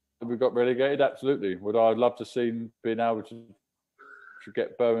heart that we got relegated? Absolutely. Would I love to see being able to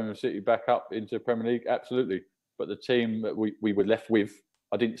get Birmingham City back up into the Premier League? Absolutely. But the team that we were left with,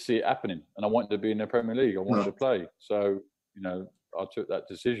 I didn't see it happening, and I wanted to be in the Premier League. I wanted to play, so I took that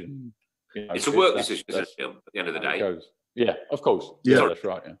decision. It's a work decision, isn't it, at the end of the day? Yeah, of course. Yeah, that's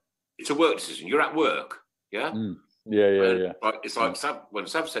right. Yeah, it's a work decision. You're at work, yeah. Yeah. It's like Sav, when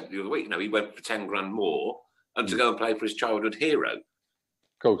Sav said the other week, he went for 10 grand more and to go and play for his childhood hero.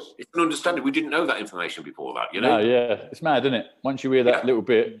 Of course. It's an understanding. We didn't know that information before that, No, yeah. It's mad, isn't it? Once you hear that little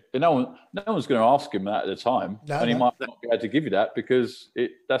bit, no one's going to ask him that at the time. He might not be able to give you that because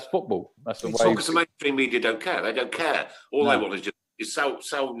that's football. That's the way. Because the mainstream media don't care. They don't care. All they want is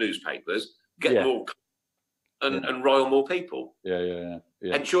sell newspapers, get more and rile more people. Yeah.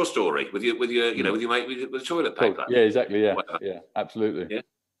 Hence your story with your with your mate with the toilet paper. Yeah, exactly. Yeah, yeah, absolutely.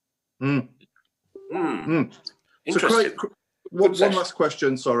 Yeah. Interesting. So one last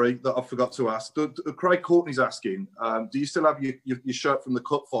question, sorry, that I forgot to ask. Craig Courtney's asking, do you still have your shirt from the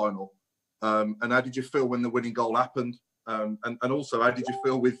cup final? And how did you feel when the winning goal happened? And also, how did you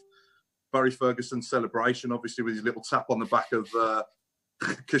feel with Barry Ferguson's celebration, obviously with his little tap on the back of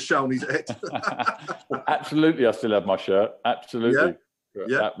Koscielny's head? Absolutely, I still have my shirt. Absolutely.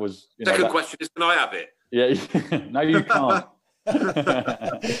 Yeah. That was... Second question is, can I have it? Yeah. No, you can't.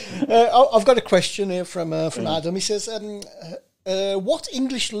 I've got a question here from Adam. He says, what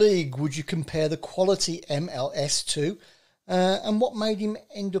English league would you compare the quality MLS to, and what made him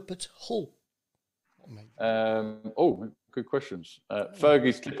end up at Hull? Good questions.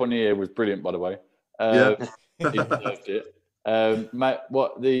 Fergie's clip on the ear was brilliant, by the way. He deserved it.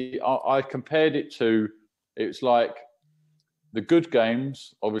 I compared it to, it's like the good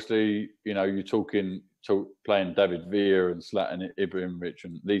games. Obviously, you're talking playing David Villa and Zlatan Ibrahimovic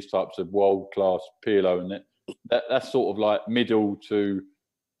and these types of world-class Pirlo, and that's sort of like middle to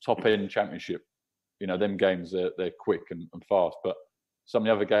top-end championship. Them games, they're quick and fast, but some of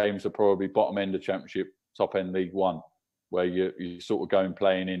the other games are probably bottom-end of championship, top-end League One, where you sort of go and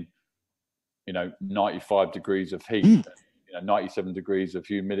playing in, 95 degrees of heat, 97 degrees of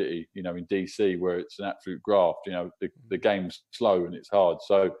humidity, in DC, where it's an absolute graft. The game's slow and it's hard.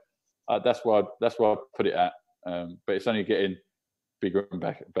 So that's why I put it at. But it's only getting bigger and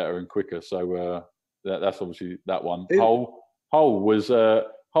better and quicker. So that's obviously that one. Hull was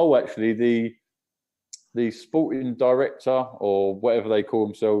actually the sporting director, or whatever they call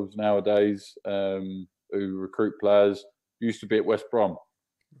themselves nowadays, who recruit players, used to be at West Brom.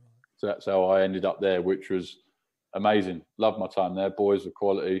 So that's how I ended up there, which was amazing. Loved my time there. Boys of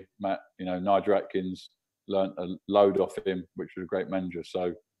quality. Matt, Nigel Atkins, learnt a load off him, which was a great manager.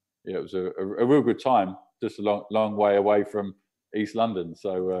 So yeah, it was a real good time. Just a long way away from East London.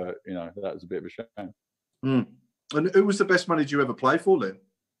 So that was a bit of a shame. And who was the best manager you ever played for, Lynn?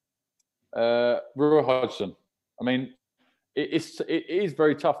 Roy Hodgson. I mean, it is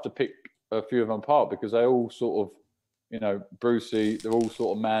very tough to pick a few of them apart because they all sort of, Brucey, they're all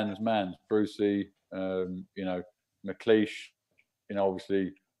sort of man's. Brucey, McLeish,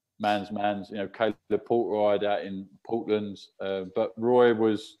 obviously man's. Caleb Porteride out in Portland. But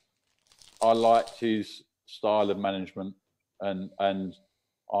Roy I liked his style of management, and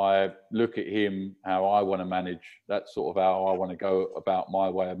I look at him how I want to manage. That's sort of how I want to go about my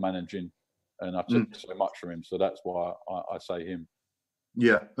way of managing. And I took so much from him. So that's why I say him.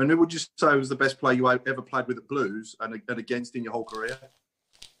 Yeah. And who would you say was the best player you ever played with at Blues and against in your whole career?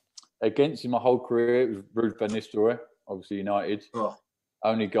 Against in my whole career, it was Ruud van Nistelrooy, obviously United. Oh,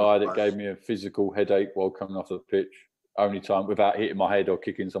 only guy that gave me a physical headache while coming off the pitch. Only time without hitting my head or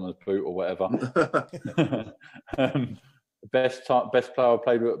kicking someone's boot or whatever. Best player I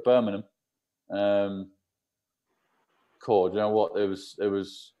played with at Birmingham. You know what? There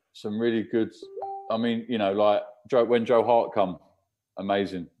was some really good. I mean, like when Joe Hart come,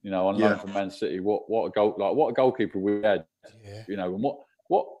 amazing. On loan from Man City. What a goal! Like what a goalkeeper we had. Yeah. And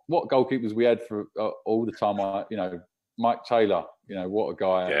what goalkeepers we had for all the time. Mike Taylor, what a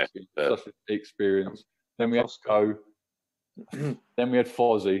guy. Yeah. Such an experience. Then we had Go. Then we had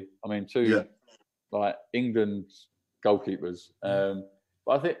Fozzie. I mean, two like England's goalkeepers. But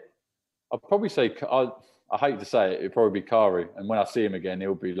I think I'd probably say I hate to say it, it'd probably be Kari. And when I see him again,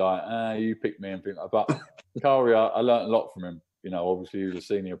 he'll be like, you picked me and things like that. But Kari, I learnt a lot from him. Obviously he was a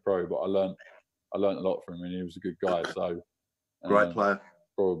senior pro, but I learnt a lot from him, and he was a good guy. So great player.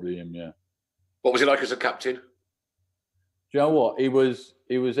 Probably him, yeah. What was he like as a captain? Do you know what? He was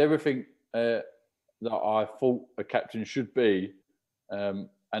everything that I thought a captain should be. And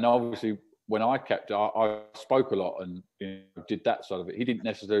obviously when I captained, I spoke a lot and did that side of it. He didn't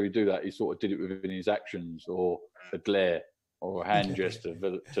necessarily do that. He sort of did it within his actions, or a glare or a hand gesture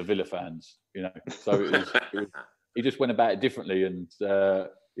to Villa fans, So it was, he just went about it differently. And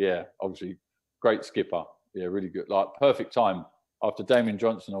obviously great skipper. Yeah, really good. Like perfect time. After Damien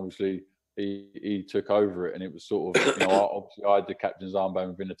Johnson, obviously, he took over it, and it was sort of, obviously I had the captain's armband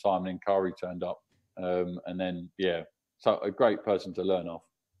within the time, and then Kari turned up. And then, so a great person to learn off.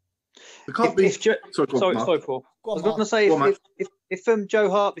 Sorry, Paul. I was going to say, if Joe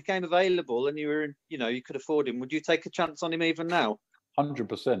Hart became available and you were, you could afford him, would you take a chance on him even now?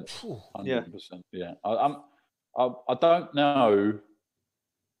 100%. 100%. Yeah. I don't know.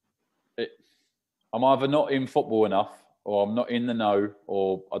 I'm either not in football enough, or I'm not in the know,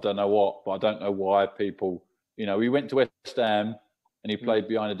 or I don't know what, but I don't know why people, he went to West Ham and he played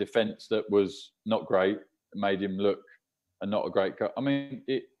behind a defence that was not great. It made him look not a great guy. I mean,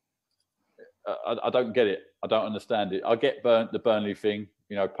 I don't get it. I don't understand it. I get the Burnley thing.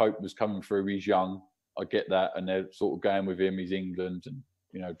 Pope was coming through. He's young. I get that. And they're sort of going with him. He's England. And,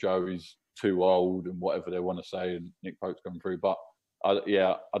 Joe is too old and whatever they want to say. And Nick Pope's coming through. But, I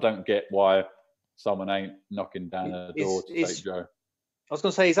don't get why someone ain't knocking down a door to take Joe. I was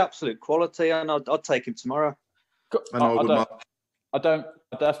going to say he's absolute quality, and I'd take him tomorrow. I don't.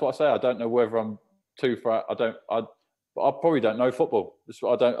 That's what I say. I don't know whether I'm too far. I probably don't know football.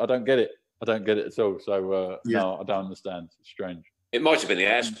 I don't get it. I don't get it at all. So no, I don't understand. It's strange. It might have been the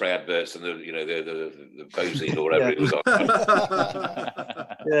airspray adverts and the Bozine or whatever it was on.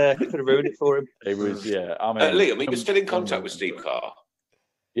 Yeah, it could have ruined it for him. It was, I mean, Liam, are you still in contact with Steve Carr?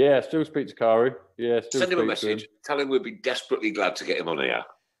 Yeah, still speak to Kari. Yeah, still send him a message. Tell him we'd be desperately glad to get him on here.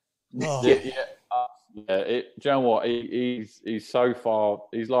 Oh. Do you know what? He's so far.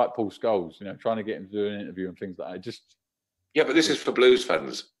 He's like Paul Scholes, trying to get him to do an interview and things like that. But this is for Blues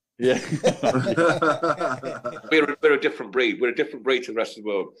fans. Yeah, we're a different breed. We're a different breed to the rest of the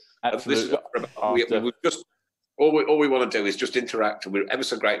world. Absolutely. We just all we want to do is just interact, and we're ever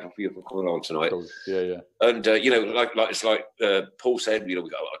so grateful for you for coming on tonight. Yeah. And like Paul said, we got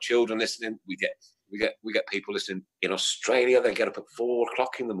a lot of children listening. We get people listening in Australia. They get up at 4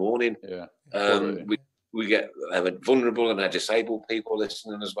 o'clock in the morning. Yeah. We get vulnerable and disabled people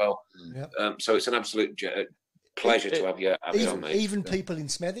listening as well. Yeah. So it's an absolute pleasure to have you on, mate. Even people in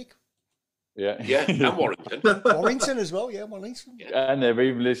Smethwick. Yeah, and Warrington. Warrington as well, Warrington. Yeah. And they've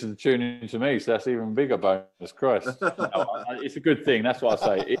even listened to tuning to me, so that's even bigger bonus. Christ. It's a good thing. That's what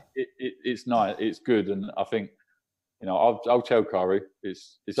I say. It's nice. It's good, and I think I'll tell Kari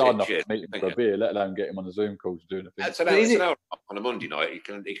it's hard enough to meet him for a beer, let alone get him on a Zoom call to do anything. It's an hour on a Monday night. He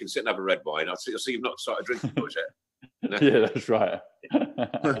can sit and have a red wine. I'll see you've not started drinking much yet. Yeah, that's right.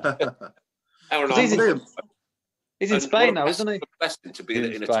 Hour and a half. He's in Spain now, isn't he? It's a blessing to be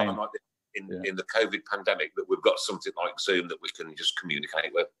in a time like this, in the COVID pandemic, that we've got something like Zoom that we can just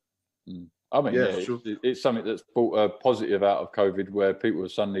communicate with. I mean, sure. It's something that's brought a positive out of COVID, where people are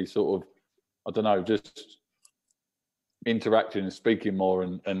suddenly sort of, I don't know, just interacting and speaking more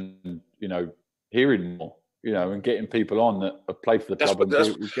and hearing more, and getting people on that have played for the club and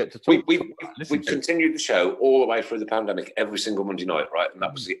we get to talk. We continued the show all the way through the pandemic every single Monday night, right? And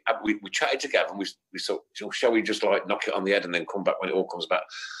that was we chatted together and we thought, shall we just like knock it on the head and then come back when it all comes back?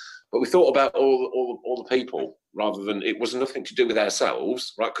 But we thought about all the people, rather than, it was nothing to do with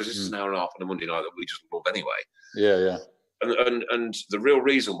ourselves, right? Because this is an hour and a half on a Monday night that we just love anyway. Yeah. And the real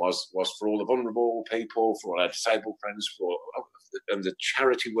reason was for all the vulnerable people, for all our disabled friends, and the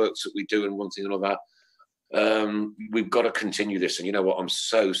charity works that we do and one thing and another. We've got to continue this, and you know what? I'm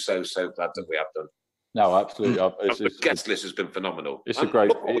so glad that we have done. No, absolutely. The guest list has been phenomenal. It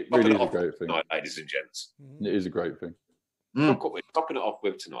really is a great thing, tonight, ladies and gents. It is a great thing. Look what we're topping it off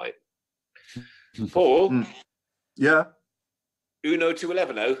with tonight, Paul. Yeah. Uno to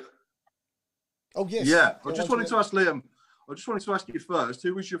 11. Oh yes. Yeah. I just wanted to ask Liam. I just wanted to ask you first.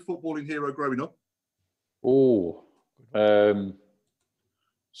 Who was your footballing hero growing up? Oh,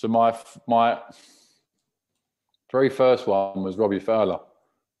 so my very first one was Robbie Fowler.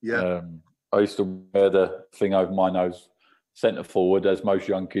 Yeah. I used to wear the thing over my nose, centre forward, as most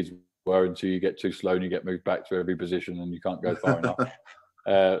young kids were, until you get too slow and you get moved back to every position and you can't go far enough.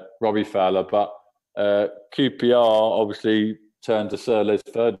 Robbie Fowler, but QPR obviously turned to Sir Les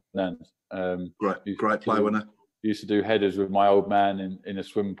Ferdinand. Great play, wasn't it? Used to do headers with my old man in a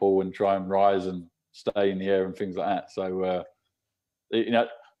swimming pool and try and rise and stay in the air and things like that. So,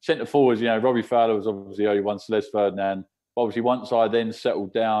 centre forwards, Robbie Fowler was obviously the only one, Sir Les Ferdinand. Obviously, once I then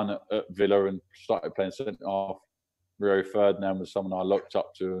settled down at Villa and started playing centre half, Rio Ferdinand was someone I looked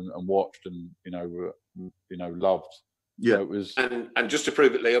up to and watched and loved. Yeah, so it was. And just to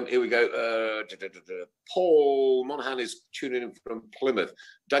prove it, Liam, here we go. Paul Monaghan is tuning in from Plymouth.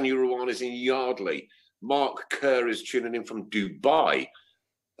 Daniel Rowan is in Yardley. Mark Kerr is tuning in from Dubai.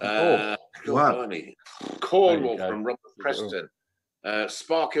 Wow. Cornwall from Robert Preston.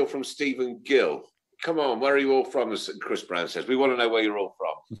 Sparkhill from Stephen Gill. Come on, where are you all from? As Chris Brown says, we want to know where you're all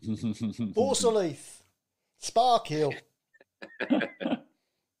from. Borsalleith, Sparkhill.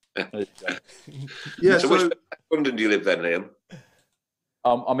 Yeah. So which London do you live then, Liam?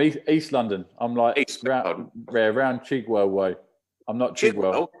 I'm East London. I'm like round Chigwell way. I'm not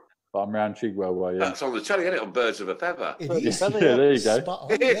Chigwell, but I'm round Chigwell way. Yeah. That's on the telly, isn't it? On Birds of a Feather. It is. Yeah, there you go. Spot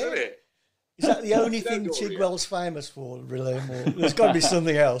on, It is, isn't it? Is that the only thing Chigwell's famous for, really? There's got to be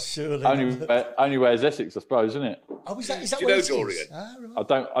something else, surely. Only where's Essex, I suppose, isn't it? Oh, is that Do where you it know is? Dorian? Ah,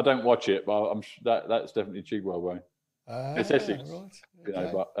 right. I don't watch it, but I'm that's definitely Chigwell way. It's Essex, right.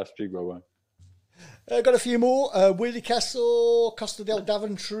 Okay. but that's Chigwell way. Got a few more. Wheelie Castle, Costa del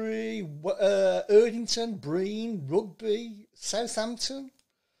Daventry, Erdington, Breen, Rugby, Southampton,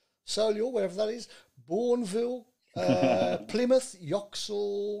 Solihull, wherever that is, Bourneville, Plymouth,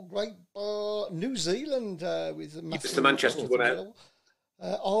 Yoxall, Great Bar, New Zealand with It's the Manchester one out.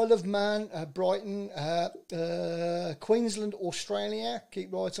 Isle of Man, Brighton, Queensland, Australia.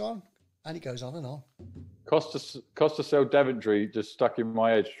 Keep right on, and it goes on and on. Costa del Daventry just stuck in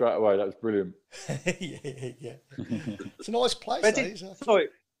my head straight away. That was brilliant. yeah. It's a nice place.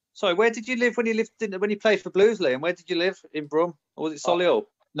 Sorry, where did you live when you played for Blues, Liam? Where did you live? In Brum? Or was it Solihull?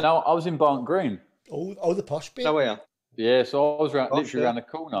 No, I was in Barnt Green. Oh, the posh bit. Oh, yeah. Yeah, so I was literally around the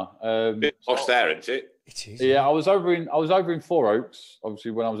corner. Posh there, isn't it? It is. Yeah, I was over in Four Oaks,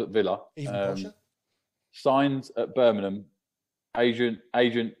 obviously when I was at Villa. Even posher. Signed at Birmingham.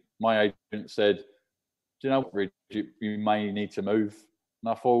 My agent said, "Do you know what, Ridge, you may need to move."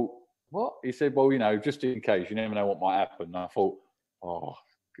 And I thought, what? He said, "Well, just in case, you never know what might happen." And I thought,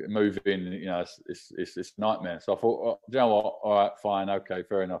 moving, it's a nightmare. So I thought, do you know what? All right, fine, okay,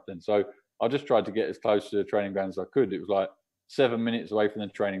 fair enough then. So I just tried to get as close to the training ground as I could. It was like 7 minutes away from the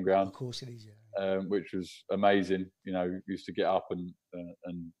training ground. Of course it is, yeah. Which was amazing. Used to get up and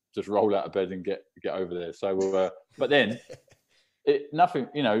just roll out of bed and get over there. So, but then nothing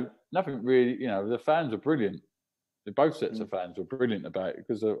really. The fans were brilliant. Both sets of fans were brilliant about it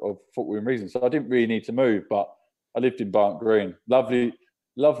because of footballing reasons. So I didn't really need to move, but I lived in Barnt Green.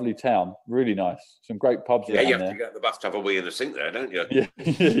 Lovely town, really nice. Some great pubs down there. You have to get the bathtub away in the sink there, don't you?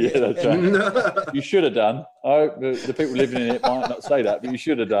 Yeah, that's right. You should have done. The people living in it might not say that, but you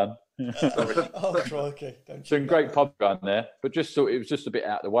should have done. Oh, crikey. Some great pubs down there, but it was just a bit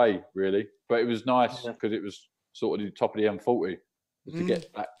out of the way, really. But it was nice because it was sort of the top of the M40. To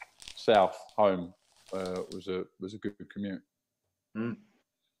get back south home was a good commute. And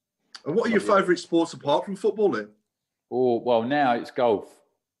what are your favourite sports apart from football, then? Oh, well, now it's golf.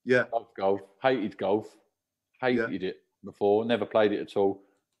 Yeah. Love golf. Hated golf. Hated it before. Never played it at all.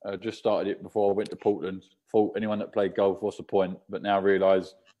 Just started it before I went to Portland. Thought anyone that played golf, what's the point? But now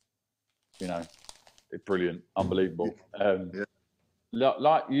realise, it's brilliant, unbelievable.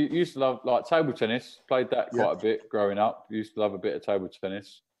 Like you used to love like table tennis. Played that quite a bit growing up. Used to love a bit of table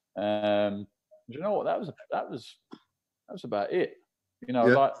tennis. Do you know what? That was about it.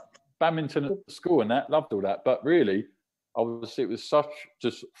 Like badminton at school and that. Loved all that. But really, it was such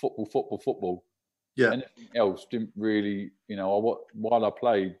just football. Yeah. Anything else didn't really, while I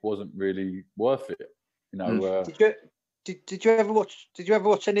played, wasn't really worth it. Did you ever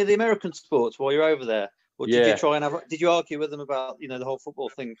watch any of the American sports while you're over there? Or did you try and did you argue with them about, the whole football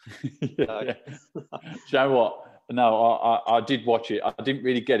thing? Yeah. Do you know what? No, I did watch it. I didn't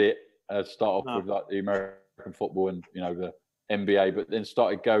really get it. Start off with like the American football and, the NBA, but then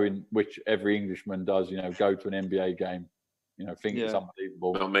started going, which every Englishman does, go to an NBA game, think it's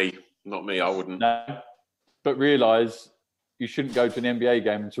unbelievable. Not me, I wouldn't. No, but realise you shouldn't go to an NBA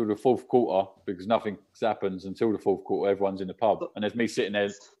game until the fourth quarter because nothing happens until the fourth quarter. Everyone's in the pub. And there's me sitting there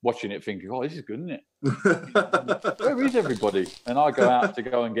watching it thinking, oh, this is good, isn't it? Where is everybody? And I go out to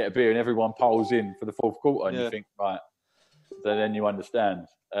go and get a beer and everyone piles in for the fourth quarter and you think, right. So then you understand.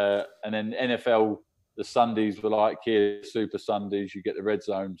 And then NFL, the Sundays were like here, Super Sundays. You get the Red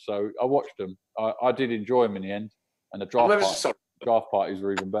Zone. So I watched them. I did enjoy them in the end. And the draft parties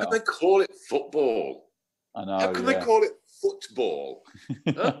were even better. How can they call it football? I know. How can they call it football?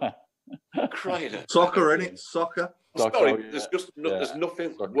 Huh? Crying out. Soccer, innit? Soccer. Sorry, there's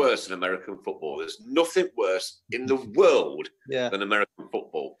nothing worse than American football. There's nothing worse in the world than American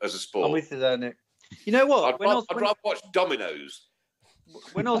football as a sport. I'm with you there, Nick. You know what? I'd rather watch dominoes.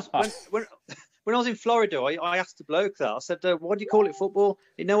 When I was in Florida, I asked the bloke that. I said, "Why do you call it football?"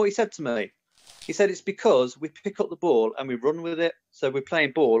 You know what he said to me? He said, "It's because we pick up the ball and we run with it. So we're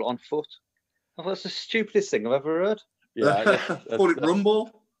playing ball on foot." I thought that's the stupidest thing I've ever heard. Yeah, call it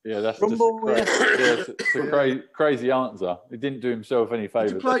rumble. Yeah, that's rumble. It's a crazy answer. He didn't do himself any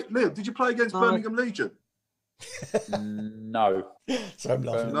favours. Liam, did you play against Birmingham Legion? No. So I'm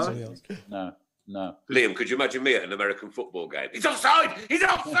laughing at something else. No. Liam, could you imagine me at an American football game? He's offside! He's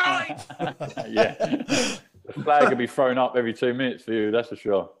offside! Yeah. The flag will be thrown up every 2 minutes for you, that's for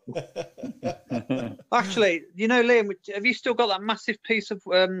sure. Actually, you know, Liam, have you still got that massive piece of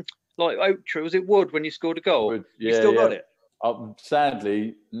like oak tree? Was it wood when you scored a goal? Wood, you still got it?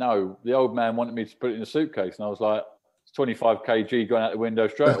 Sadly, no. The old man wanted me to put it in a suitcase, and I was like, it's 25 kg going out the window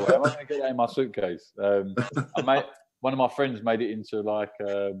straight away. I'm not going to get that in my suitcase. One of my friends made it into like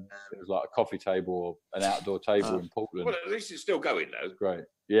it was like a coffee table or an outdoor table in Portland. Well, at least it's still going though. Great,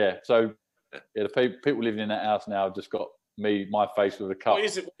 yeah. So the people living in that house now have just got my face with a cup. What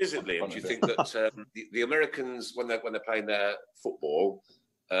is it, Liam? Do you think that the Americans, when they're playing their football,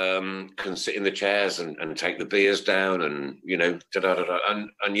 can sit in the chairs and take the beers down and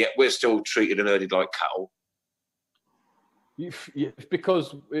and yet we're still treated and herded like cattle? It's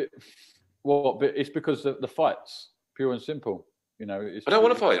because it's because of the fights, pure and simple. You know, I don't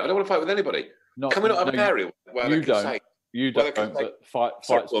want to fight. I don't want to fight with anybody. Can we not have an area where you they can don't? say, You don't, but fights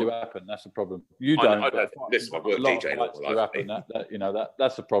do happen. That's the problem. You don't. Listen, I've worked DJ all my life.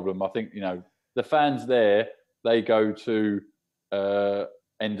 That's the problem. I think the fans there, they go to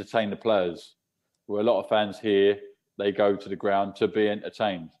entertain the players. Where a lot of fans here, they go to the ground to be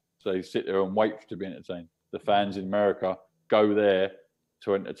entertained. So they sit there and wait to be entertained. The fans in America go there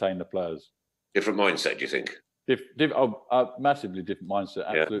to entertain the players. Different mindset, do you think? Massively different mindset.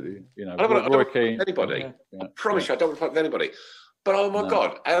 Absolutely. I don't want to fight with anybody. I promise you, I don't want to fight with anybody. But oh my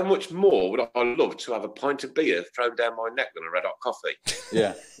God, how much more would I love to have a pint of beer thrown down my neck than a red hot coffee?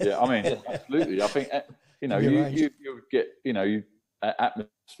 Yeah. I mean, absolutely. I think you get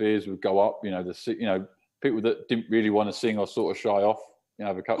atmospheres would go up. People that didn't really want to sing or sort of shy off,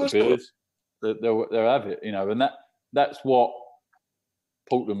 have a couple of beers, they'll have it. And that's what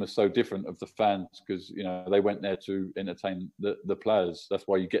Portland was so different of the fans, because they went there to entertain the players. That's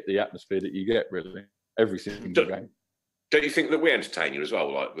why you get the atmosphere that you get really every single game. Don't you think that we entertain you as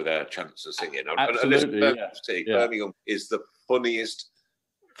well, like with our chants and singing? Absolutely, Birmingham is the funniest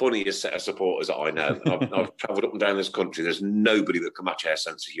set of supporters that I know. I've travelled up and down this country. There's nobody that can match our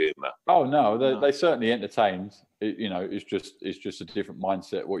sense of humour. Oh no, they certainly entertained. It's just a different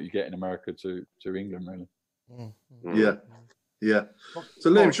mindset what you get in America to England, really. Yeah. So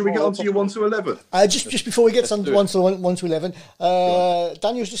Liam, should we get on to your 1 to 11? Just before we get to 1 to 11,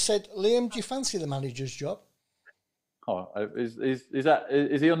 Daniel's just said, Liam, do you fancy the manager's job? Oh, is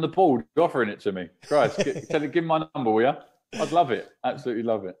he on the board offering it to me? Christ, give him my number, will you? I'd love it. Absolutely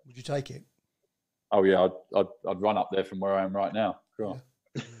love it. Would you take it? Oh yeah, I'd run up there from where I am right now. Sure.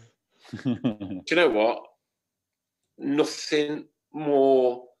 Do you know what? Nothing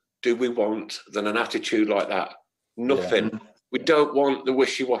more do we want than an attitude like that. Nothing. Yeah. We don't want the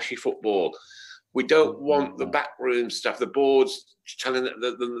wishy-washy football. We don't want the backroom stuff, the boards telling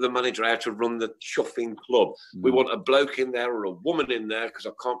the manager how to run the chuffing club. We want a bloke in there or a woman in there, because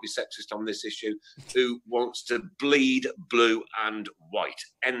I can't be sexist on this issue, who wants to bleed blue and white.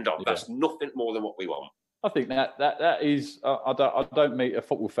 End of. That's nothing more than what we want. I think that is. I don't meet a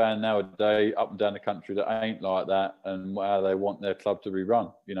football fan nowadays up and down the country that ain't like that, and how they want their club to be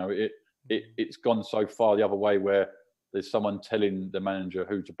run. It's gone so far the other way where there's someone telling the manager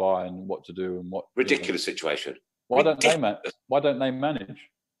who to buy and what to do and what. Ridiculous situation. Why don't they manage?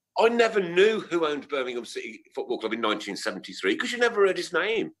 I never knew who owned Birmingham City Football Club in 1973 because you never heard his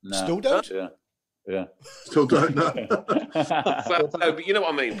name. No. Still don't. Yeah. Still don't know. No, but you know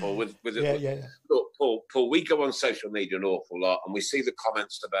what I mean, Paul. Look, Paul, we go on social media an awful lot, and we see the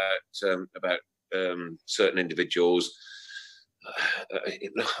comments about certain individuals.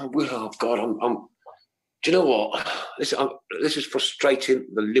 Oh God, do you know what? This is frustrating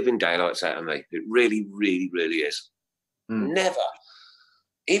the living daylights out of me. It really, really, really is. Never.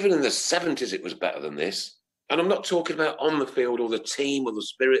 Even in the 70s, it was better than this. And I'm not talking about on the field or the team or the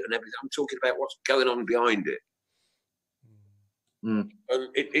spirit and everything. I'm talking about what's going on behind it. And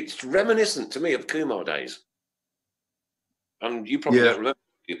it's reminiscent to me of Kumar days. And you probably don't remember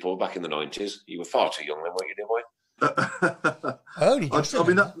you, Paul, back in the 90s. You were far too young then, weren't you, dear boy? I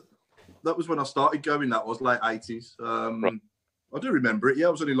mean, that was when I started going. That was late 80s. Right. I do remember it. Yeah, I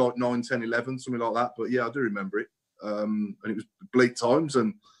was only like 9, 10, 11, something like that. But yeah, I do remember it. And it was bleak times.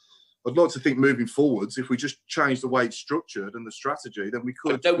 And I'd like to think moving forwards, if we just change the way it's structured and the strategy, then we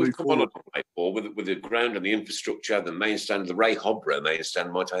could. I know we've come on a long way, Paul, with the ground and the infrastructure, the main stand, the Ray Hobro main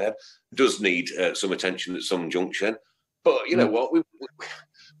stand, might I add, does need some attention at some junction. But you know what?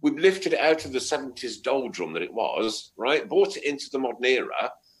 We've lifted it out of the 70s doldrum that it was, right? Brought it into the modern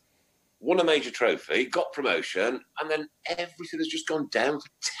era, won a major trophy, got promotion, and then everything has just gone down for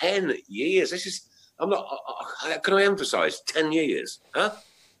 10 years. This is, can I emphasise 10 years? Huh?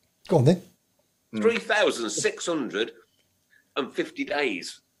 Go on then. 3,650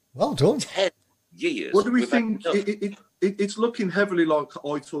 days. Well done. 10 years. What do we think? It's looking heavily like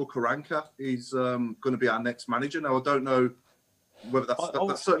Aitor Karanka is going to be our next manager. Now, I don't know whether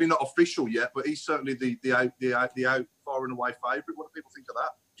that's certainly not official yet, but he's certainly the out far and away favourite. What do people think of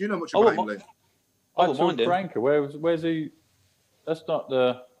that? Do you know much about him, Lee? Aitor Karanka, where's he? That's not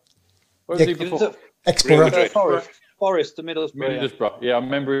the. Where's he before? Explorer. Forest to Middlesbrough. Yeah, I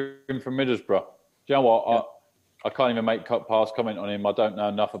remember him from Middlesbrough. Do you know what? I can't even make past comment on him. I don't know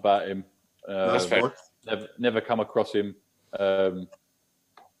enough about him. That's fair. Never come across him.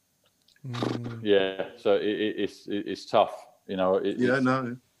 Yeah, so it's tough. You know.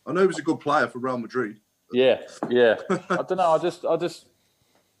 I know he was a good player for Real Madrid. Yeah. I don't know. I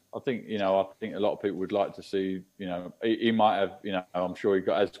think I think a lot of people would like to see. He might have. I'm sure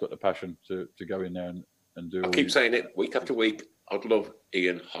has got the passion to go in there and do. I keep saying it week after week. I'd love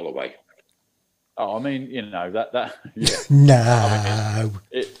Ian Holloway. Oh, I mean, that. Yeah. No.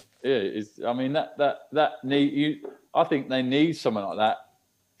 I think they need someone like that.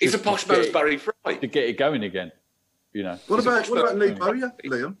 He's a posh man's Barry Fry to get it going again. What about Lee Bowyer,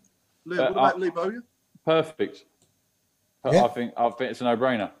 Liam? What about Lee Bowyer? Perfect. Yeah. I think it's a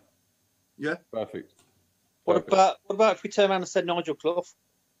no-brainer. Yeah. Perfect. What about if we turn around and said Nigel Clough?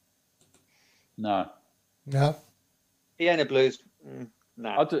 No. He ain't a Blues.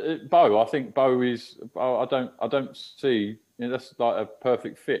 No. Bo. I think Bo is. I don't see. That's like a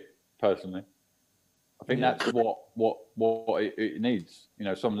perfect fit. Personally, I think that's what it needs.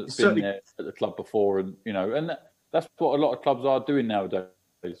 Someone that's been there at the club before, and that's what a lot of clubs are doing nowadays.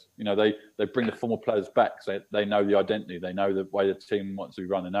 They bring the former players back, so they know the identity, they know the way the team wants to be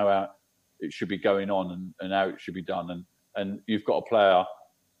run, they know how it should be going on and how it should be done. And you've got a player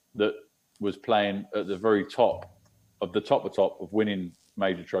that was playing at the very top of winning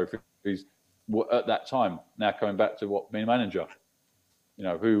major trophies at that time. Now coming back to being a manager,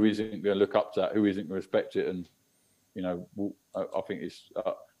 who isn't going to look up to that? Who isn't going to respect it? And I think it's.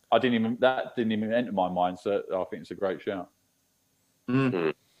 That didn't even enter my mind. So I think it's a great shout.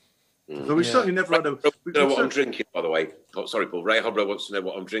 So we certainly never had a. You know what I'm drinking, by the way? Oh, sorry, Paul. Ray Hobro wants to know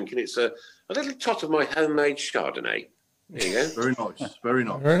what I'm drinking. It's a little tot of my homemade Chardonnay. There you go. Very nice. Very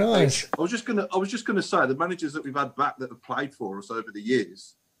nice. Very nice. I was just gonna say the managers that we've had back that have played for us over the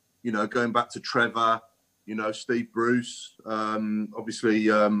years. Going back to Trevor. Steve Bruce. Obviously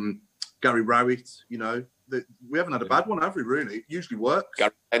Gary Rowett. We haven't had a bad one, have we? Really, it usually works.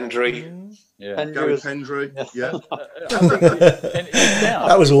 Gary Pendry. Gary Pendry. Yeah.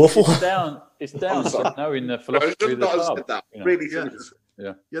 That was awful. It's down to knowing the philosophy of the club. Really.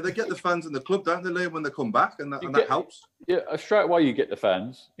 Yeah, they get the fans in the club, don't they, Liam, when they come back, and that helps. Yeah, straight away you get the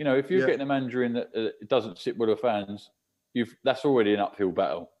fans. If you're getting a manager in that it doesn't sit with the fans, that's already an uphill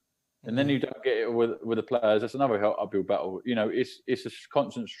battle. And then you don't get it with the players. That's another uphill battle. It's a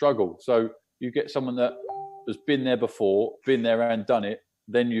constant struggle. So you get someone that has been there before, been there and done it.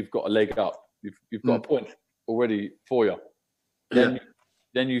 Then you've got a leg up. You've got a point already for you. Then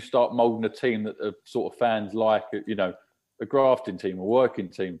you start moulding a team that are sort of fans like. A grafting team, a working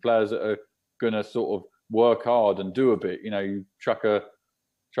team, players that are going to sort of work hard and do a bit. You chuck a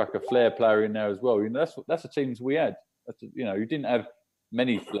flair player in there as well. That's the teams we had. You didn't have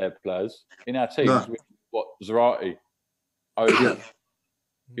many flair players in our teams. No. We had, Zarate, Owen,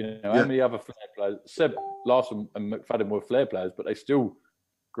 how many other flair players? Seb Larson and McFadden were flair players, but they still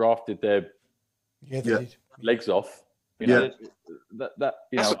grafted their legs off. That's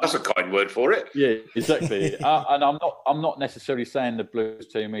a kind word for it. Yeah, exactly. And I'm not necessarily saying the Blues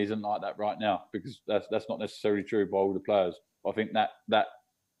team isn't like that right now, because that's not necessarily true by all the players. I think that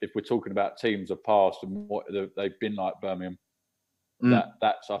if we're talking about teams of past and what they've been like Birmingham, I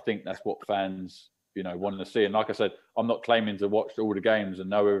think that's what fans want to see. And like I said, I'm not claiming to watch all the games and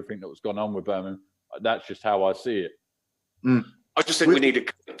know everything that was going on with Birmingham. That's just how I see it. I just think we need a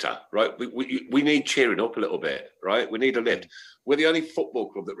character, right? We need cheering up a little bit, right? We need a lift. We're the only football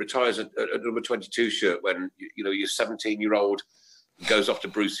club that retires a number 22 shirt when your 17-year-old goes off to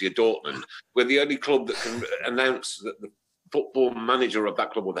Borussia Dortmund. We're the only club that can announce that the football manager of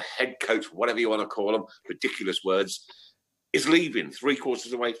that club, or the head coach, whatever you want to call them, ridiculous words, is leaving 3/4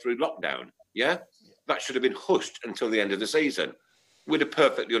 of the way through lockdown. Yeah? That should have been hushed until the end of the season. We'd have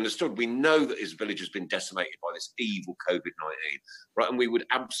perfectly understood. We know that his village has been decimated by this evil COVID-19, right? And we would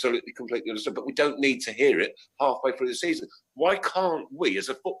absolutely, completely understand. But we don't need to hear it halfway through the season. Why can't we, as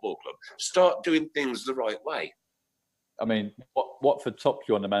a football club, start doing things the right way? I mean, Watford topped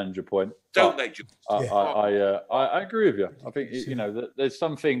you on the manager point. Don't they? I agree with you. I think there's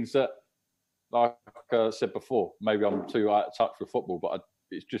some things that, like I said before, maybe I'm too out of touch with football, but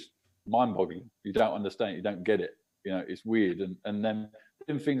it's just mind-boggling. You don't understand it. You don't get it. It's weird. And then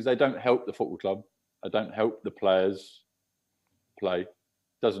things, they don't help the football club. They don't help the players play.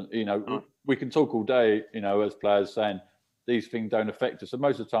 Doesn't, we can talk all day, as players saying these things don't affect us. And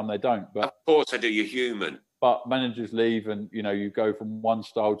most of the time they don't. But of course they do. You're human. But managers leave and, you go from one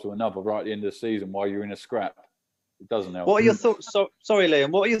style to another right at the end of the season while you're in a scrap. It doesn't help. What are your thoughts? Sorry,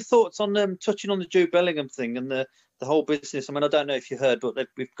 Liam. What are your thoughts on touching on the Jude Bellingham thing and the whole business? I mean, I don't know if you heard, but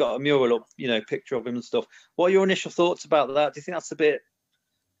we've got a mural up, picture of him and stuff. What are your initial thoughts about that? Do you think that's a bit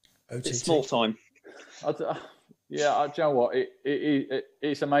small time? Yeah, do you know what?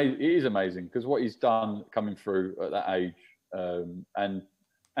 It's amazing. It is amazing because what he's done coming through at that age, and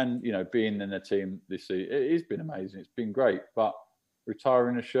being in the team this season, it has been amazing. It's been great. But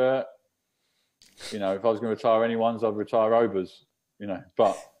retiring a shirt, if I was going to retire anyone's, I'd retire Ober's.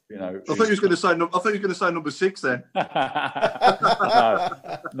 But I thought he was going to say. I thought he was going to say number 6 then.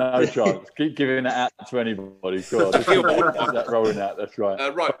 no chance. Keep giving it out to anybody. God, that rolling out. That's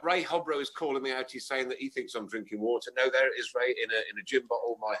right. Right. Ray Hobro is calling me out. He's saying that he thinks I'm drinking water. No, there it is, Ray, in a gin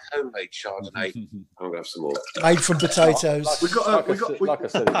bottle. My homemade Chardonnay. I'm going to have some more. Made from potatoes. Like I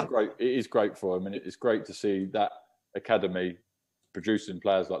said, it's great. It is great for him, and it's great to see that academy producing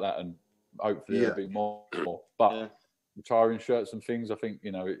players like that, and hopefully a bit more. But retiring shirts and things, I think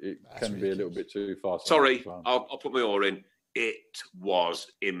it can be a little bit too fast. Sorry, I'll put my oar in. It was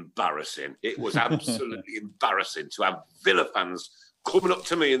embarrassing. It was absolutely embarrassing to have Villa fans coming up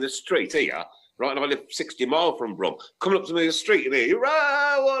to me in the street here, right? And I live 60 miles from Brum. Coming up to me in the street and here,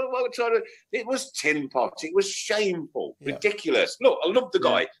 it was tin pot. It was shameful, ridiculous. Look, I love the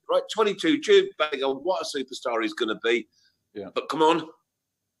guy, right? 22, Jude Bellingham, what a superstar he's going to be. Yeah. But come on.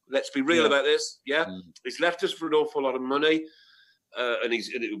 Let's be real about this. Yeah, he's left us for an awful lot of money, and he's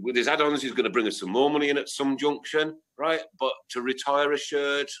with his add-ons. He's going to bring us some more money in at some junction, right? But to retire a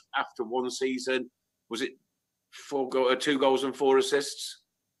shirt after one season, was it 2 goals and 4 assists?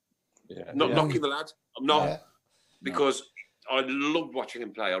 Yeah, not knocking the lad. I'm not because I loved watching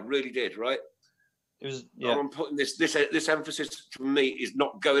him play. I really did. Right. It was. Yeah. I'm putting this emphasis for me is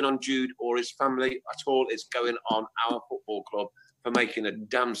not going on Jude or his family at all. It's going on our football club for making a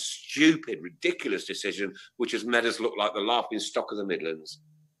damn stupid, ridiculous decision, which has made us look like the laughing stock of the Midlands.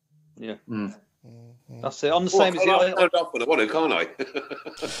 Yeah. That's it. I'm the same as you. I want to, can't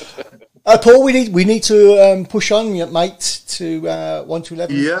I? Paul, we need to push on, mate, to 1 to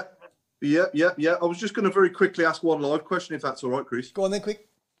 11. Yeah. I was just going to very quickly ask one live question, if that's all right, Chris. Go on then, quick.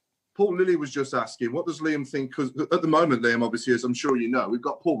 Paul Lilly was just asking, what does Liam think? Because at the moment, Liam, obviously, as I'm sure you know, we've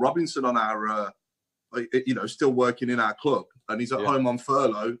got Paul Robinson on our... still working in our club, and he's at home on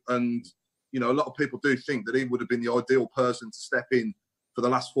furlough. And a lot of people do think that he would have been the ideal person to step in for the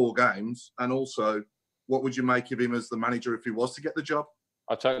last 4 games. And also, what would you make of him as the manager if he was to get the job?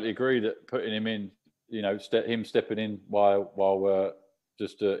 I totally agree that putting him in, him stepping in while we're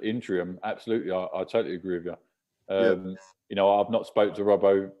just interim. Absolutely, I totally agree with you. I've not spoke to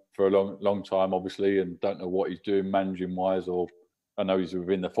Robbo for a long time, obviously, and don't know what he's doing managing wise, or I know he's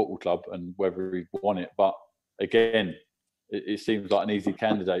within the football club and whether he'd want it. But again, it seems like an easy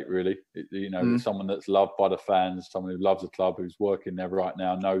candidate, really. Someone that's loved by the fans, someone who loves the club, who's working there right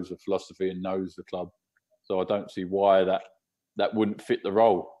now, knows the philosophy and knows the club. So I don't see why that wouldn't fit the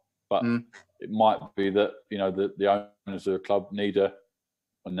role. But it might be that, the owners of the club need a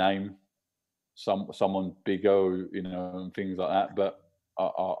name, someone bigger, and things like that. But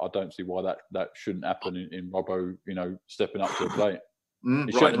I don't see why that shouldn't happen in Robbo, stepping up to the plate.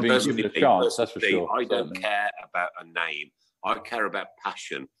 He shouldn't have been given a chance, that's for sure. I don't care about a name. I care about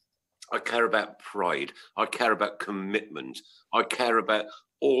passion. I care about pride. I care about commitment. I care about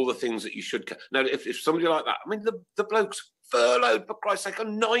all the things that you should care. Now, if somebody like that, I mean, the bloke's furloughed, for Christ's sake,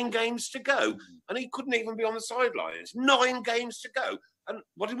 on 9 games to go, and he couldn't even be on the sidelines. 9 games to go. And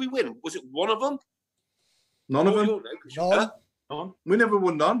what did we win? Was it one of them? None of them. None. We never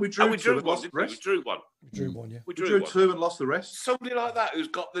won none. We drew, we drew two one. and lost the rest. We drew one. We drew one, yeah. We We drew one. 2 and lost the rest. Somebody like that who's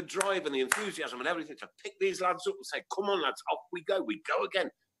got the drive and the enthusiasm and everything to pick these lads up and say, come on, lads, off we go. We go again.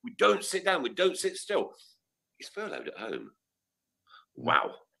 We don't sit down. We don't sit still. He's furloughed at home.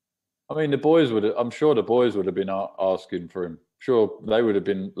 Wow. I mean, I'm sure the boys would have been asking for him. Sure, they would have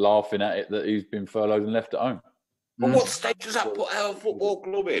been laughing at it that he's been furloughed and left at home. But what state does that put our football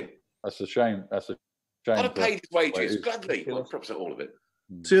club in? That's a shame. That's a shame. I'd have paid his wages gladly. Well, perhaps not all of it.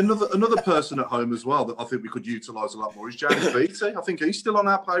 See, another person at home as well that I think we could utilise a lot more is James Beattie. I think he's still on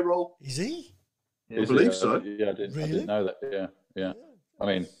our payroll. Is he? I believe so. Yeah, I didn't know that. Yeah. I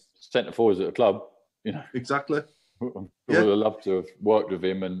mean, centre forwards at the club, Exactly. I would have loved to have worked with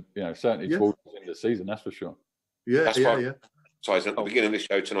him, and certainly towards the end of the season, that's for sure. Yeah. So at the beginning of the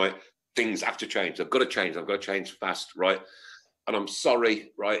show tonight, things have to change. They've got to change. They've got to change fast, right? And I'm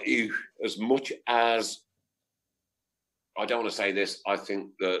sorry, right? As much as I don't want to say this, I think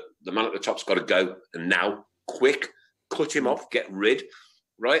the man at the top's got to go, and now, quick, cut him off, get rid,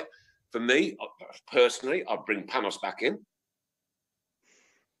 right? For me, personally, I'd bring Panos back in.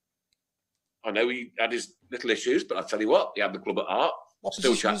 I know he had his little issues, but I tell you what, he had the club at heart.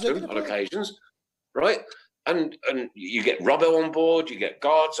 Still chats to him on occasions, right? And you get Robbo on board, you get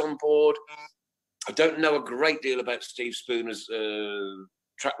guards on board. I don't know a great deal about Steve Spooner's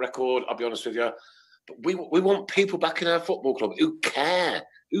track record, I'll be honest with you. But we want people back in our football club who care,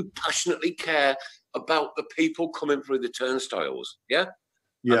 who passionately care about the people coming through the turnstiles, yeah?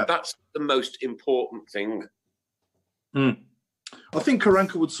 Yeah. And that's the most important thing. I think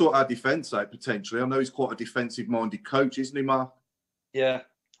Karanka would sort our defence out potentially. I know he's quite a defensive-minded coach, isn't he, Mark? Yeah.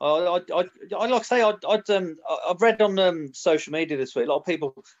 I'd like to say I've read on social media this week a lot of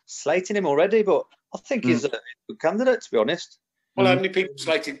people slating him already, but I think he's a good candidate, to be honest. Well, how many people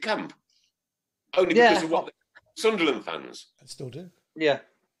slated Camp? Only because of what Sunderland fans. I still do. Yeah.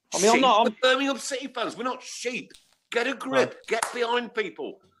 I mean, we're Birmingham City fans. We're not sheep. Get a grip. Get behind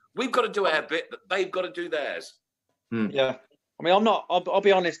people. We've got to do our bit, but they've got to do theirs. Yeah. I mean, I'll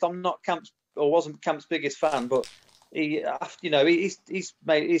be honest. I'm not wasn't Camp's biggest fan, but he's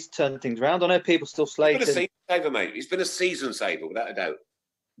turned things around. I know people still slate him. He's been a season saver, mate. He's been a season saver, without a doubt.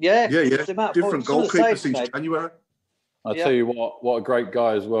 Yeah. Different goalkeeper since January. I'll tell you what a great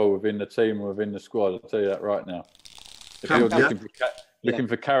guy as well within the team, within the squad. I'll tell you that right now. If you're looking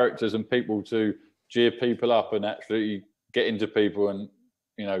for characters and people to cheer people up and actually get into people and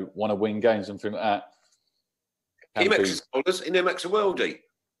want to win games and things like that. He makes scholars, he makes a worldie,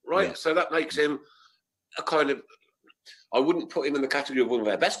 right? Yeah. So that makes him a kind of. I wouldn't put him in the category of one of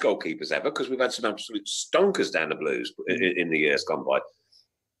our best goalkeepers ever, because we've had some absolute stonkers down the Blues in the years gone by.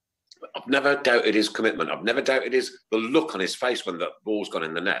 But I've never doubted his commitment. I've never doubted the look on his face when the ball's gone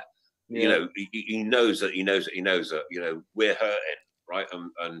in the net. Yeah. He knows that we're hurting, right?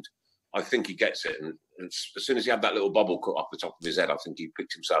 And I think he gets it. And as soon as he had that little bobble cut off the top of his head, I think he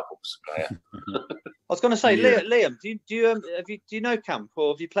picked himself up as a player. I was going to say, Liam, do you know Camp,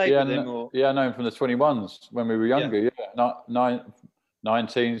 or have you played with him? Or? Yeah, I know him from the 21s when we were younger. Yeah, 19s,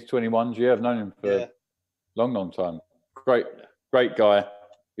 21s. Yeah, I've known him for a long time. Great guy.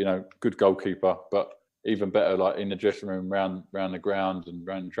 Good goalkeeper, but even better, like in the dressing room, round the ground and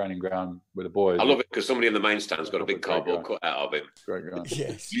round the training ground with the boys. I love it because somebody in the main stand's got a big cardboard cut out of him. Great guy.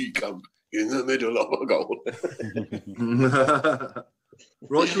 Yes. Lee Camp in the middle of a goal.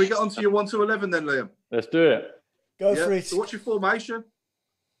 Right, should we get on to your 1 to 11 then, Liam? Let's do it. Go for it. So what's your formation?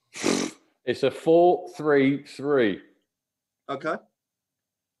 It's a 4-3-3. Okay.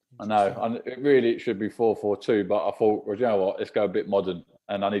 I know. It should be 4-4-2, but I thought, well, you know what? Let's go a bit modern,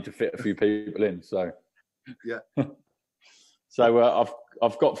 and I need to fit a few people in. So, yeah. So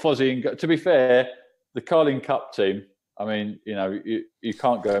I've got Fozzie. And to be fair, the Carling Cup team. I mean, you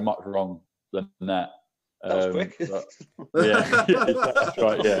can't go much wrong than that. That was quick. That's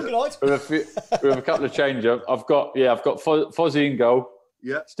right. Yeah, with a couple of changes, I've got Fozzie in goal.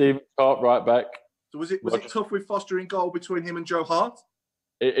 Yeah. Stephen Clark right back. So was it tough with Foster in goal between him and Joe Hart?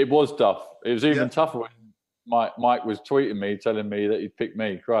 It was tough. It was even tougher when Mike was tweeting me, telling me that he'd picked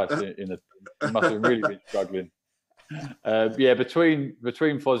me. Christ, he must have really been struggling. Between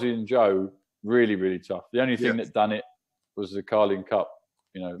Fozzie and Joe, really, really tough. The only thing that done it was the Carling Cup.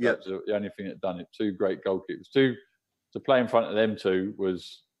 That was the only thing that done it. 2 great goalkeepers. To play in front of them 2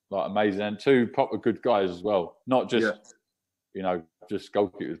 was like amazing, and 2 proper good guys as well. Not just just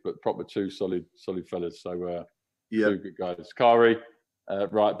goalkeepers, but proper two solid fellas. So Yeah. two good guys. Kari,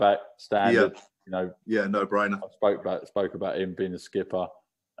 right back, standard. Yeah, no brainer. I spoke about him being a skipper.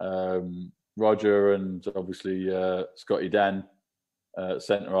 Roger and obviously Scotty Dan,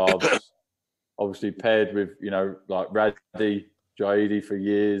 centre halves. Obviously paired with like Raddy, Jaidi for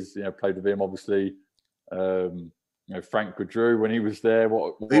years. Played with him obviously. Frank Drew when he was there.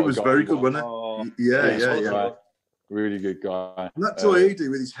 He was very good, wasn't he? Yeah. Really good guy. And that Jaidi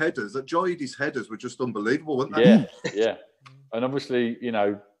with his headers, Jaidi's headers were just unbelievable, weren't they? Yeah. And obviously, it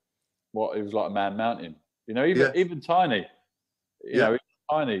was like a man mountain. Even tiny. Even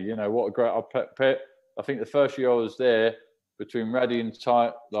tiny. What a great. I think the first year I was there, between Raddy and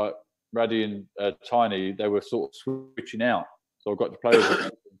Tiny, they were sort of switching out. So I got to play with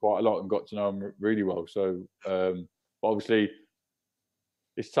them quite a lot and got to know them really well. So obviously,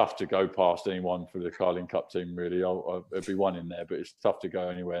 it's tough to go past anyone for the Carling Cup team, really. There'll be one in there, but it's tough to go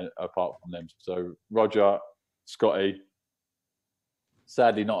anywhere apart from them. So Roger, Scotty,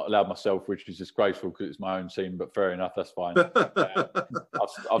 sadly not allowed myself, which is disgraceful because it's my own team, but fair enough, that's fine.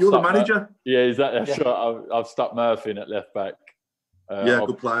 You're the manager? Yeah, exactly. That's right. I've stuck Murphy in at left back.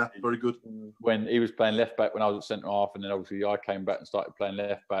 Good player, very good. When he was playing left back when I was at centre half, and then obviously I came back and started playing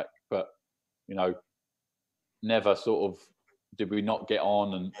left back, but never sort of did we not get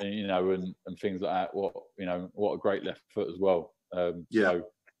on, and things like that. What a great left foot as well. So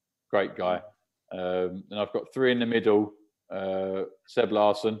great guy. And I've got three in the middle. Seb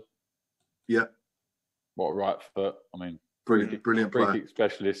Larson. Yeah. What a right foot. I mean, brilliant free player. Kick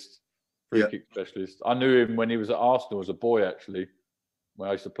specialist. Free kick specialist. I knew him when he was at Arsenal as a boy, actually. When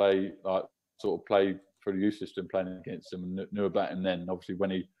I used to play for the youth system, playing against him, and knew about him then. Obviously,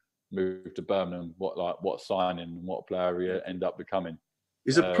 when he moved to Birmingham, what signing and what player he ended up becoming.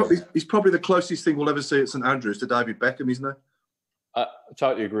 He's probably the closest thing we'll ever see at St Andrews to David Beckham, isn't he? I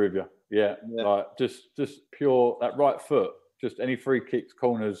totally agree with you. Yeah. Like just pure that right foot. Just any free kicks,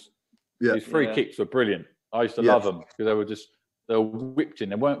 corners. Yeah. His free kicks were brilliant. I used to love them because they were whipped in.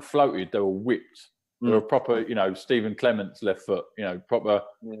 They weren't floated. They were whipped. They were proper, Stephen Clement's left foot. Proper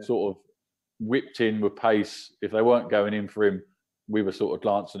sort of whipped in with pace. If they weren't going in for him, we were sort of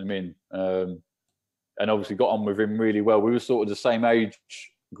glancing him in. And obviously got on with him really well. We were sort of the same age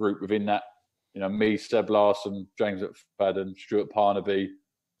group within that. Me, Seb Larson, James McFadden, Stuart Parnaby.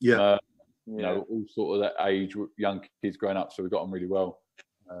 All sort of that age, young kids growing up. So we got on really well.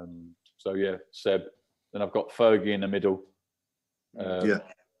 Seb. Then I've got Fergie in the middle.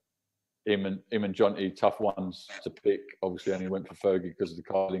 Him and Jonty, tough ones to pick. Obviously, only went for Fergie because of the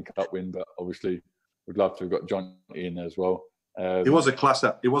Carling Cup win, but obviously, we'd love to have got Jonty in there as well. He was a class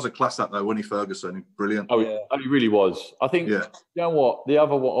act. He was a class act though, wasn't he, Ferguson? Brilliant. Oh, he really was. I think. You know what? The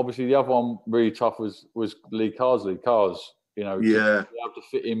other one really tough was Lee Carsley. To be able to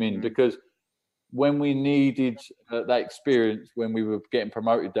fit him in because when we needed that experience when we were getting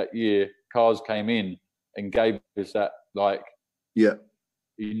promoted that year, Cars came in and gave us that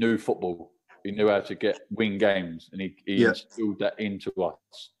He knew football. He knew how to win games, and he instilled that into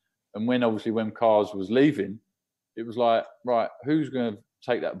us. And when Cars was leaving, it was like, right, who's going to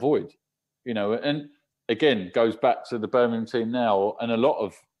take that void? And again, goes back to the Birmingham team now, and a lot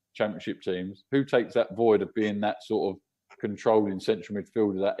of Championship teams. Who takes that void of being that sort of controlling central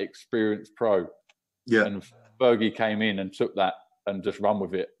midfielder, that experienced pro? Yeah. And Fergie came in and took that and just run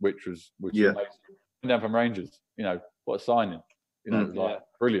with it, which was amazing. Down from Rangers, what a signing. It was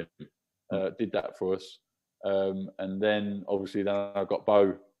brilliant. Did that for us. And then obviously I got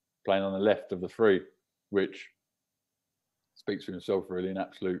Bo playing on the left of the three, which speaks for himself really, an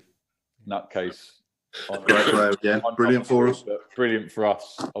absolute nutcase. Great player again. Brilliant for us. Brilliant for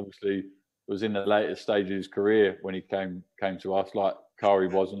us. Obviously was in the later stage of his career when he came to us, like Kari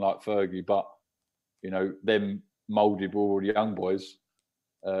was and like Fergie, but them moulded with all the young boys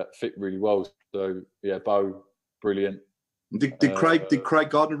fit really well. So Bo, brilliant. Did Craig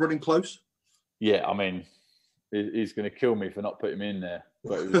Gardner run him close? Yeah, I mean, he's going to kill me for not putting him in there.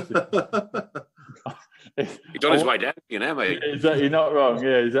 But it was he done his way down, mate. Exactly, not wrong.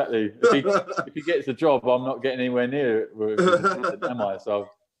 Yeah, exactly. If he gets the job, I'm not getting anywhere near it, am I? So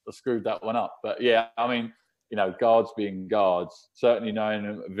I screwed that one up. But yeah, I mean, guards being guards. Certainly knowing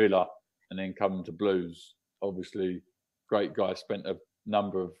him at Villa and then coming to Blues. Obviously, great guy. Spent a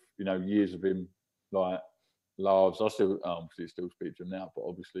number of years with him, like. Larves, I still speak to him now, but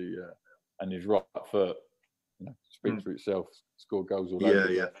obviously, and his right foot speaks for itself. Scored goals all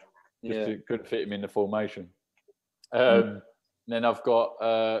over. Just couldn't fit him in the formation. Then I've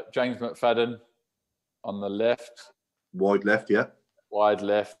got James McFadden on the left, wide left,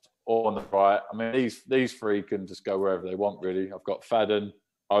 or on the right. I mean, these three can just go wherever they want, really. I've got Fadden,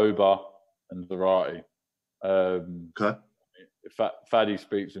 Oba, and Zarate. Okay. Faddy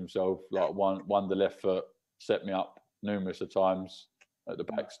speaks himself, like one the left foot, set me up numerous of times at the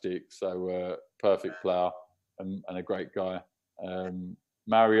back stick. So perfect player and a great guy.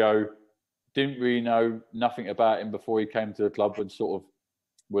 Mario, didn't really know nothing about him before he came to the club, and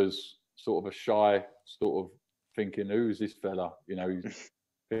was a shy sort of thinking, who's this fella? You know, he's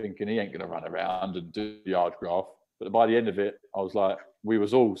thinking he ain't going to run around and do yard graph. But by the end of it, I was like, we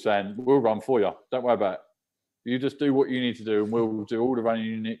was all saying, we'll run for you. Don't worry about it. You just do what you need to do, and we'll do all the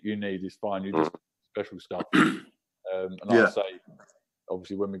running you need. It's fine. You just special stuff. And like I say,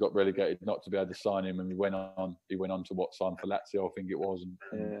 obviously, when we got relegated, not to be able to sign him, and he went on to what sign for Lazio, I think it was.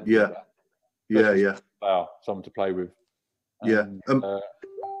 And yeah. Wow, someone to play with. Yeah.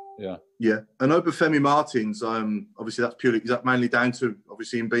 Yeah. And Obafemi Martins, obviously is that mainly down to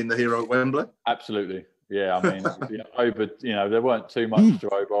obviously him being the hero at Wembley? Absolutely. Yeah. I mean, Oba, there weren't too much to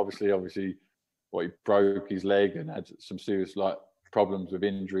Oba. Obviously, he broke his leg and had some serious problems with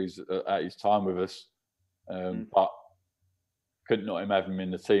injuries at his time with us. But couldn't not have him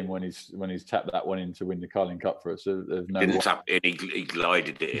in the team when he's tapped that one in to win the Carling Cup for us. So there's no didn't tap it in, he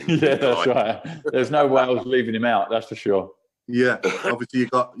glided it in. Yeah, that's right. There's no way I was leaving him out, that's for sure. Yeah, obviously you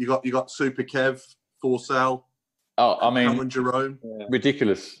got Super Kev, Forsell. Oh, I mean, Cameron Jerome.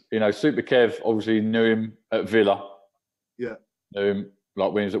 Ridiculous. Super Kev obviously knew him at Villa. Yeah, knew him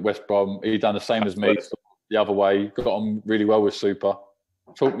like when he was at West Brom. He done the same as me, the other way. Got on really well with Super.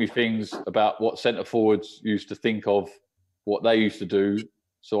 Taught me things about what centre forwards used to think of, what they used to do,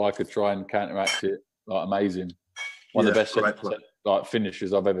 so I could try and counteract it. Like amazing. One of the best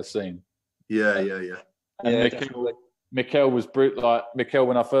finishers I've ever seen. Yeah. And Mikel was brutal. Mikel,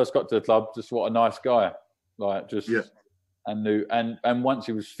 when I first got to the club, just what a nice guy. And once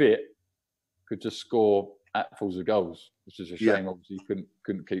he was fit, could just score hatfuls of goals, which is a shame. Obviously, he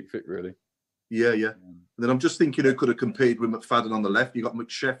couldn't keep fit really. Yeah. And then I'm just thinking who could have competed with McFadden on the left. You got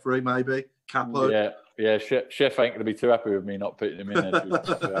McSheffrey maybe, Capo. Yeah. Chef ain't going to be too happy with me not putting him in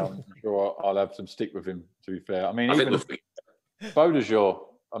there. I'm sure I'll have some stick with him. To be fair, I mean, even Baudajor.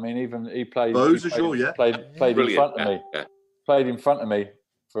 I mean, even he played. Played in front of me. Yeah. Played in front of me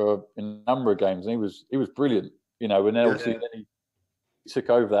for a number of games, and he was brilliant. And then obviously then he took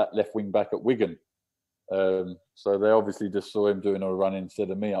over that left wing back at Wigan. So they obviously just saw him doing a run instead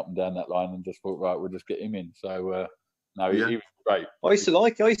of me up and down that line, and just thought, right, we'll just get him in. So he was great. I used to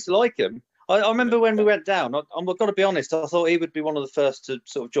like him. I remember when we went down. I've got to be honest. I thought he would be one of the first to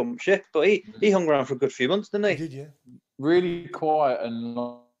sort of jump ship, but he hung around for a good few months, didn't he? He did, yeah. Really quiet and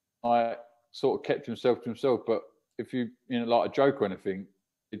sort of kept himself to himself. But if you like a joke or anything,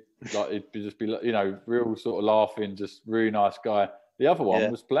 it'd just be real sort of laughing, just really nice guy. The other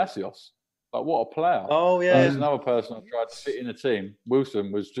one was Palacios. Like, what a player! Oh yeah, there's another person I tried to fit in the team.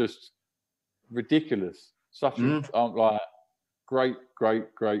 Wilson was just ridiculous. Such a great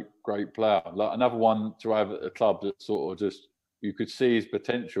player. Like another one to have at the club that sort of just you could see his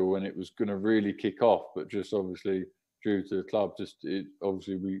potential and it was going to really kick off, but just obviously due to the club, it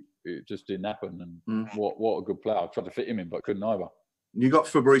just didn't happen. And what a good player! I tried to fit him in, but couldn't either. You got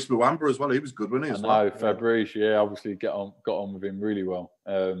Fabrice Muamba as well. He was good, wasn't he? Fabrice. Yeah, obviously got on with him really well.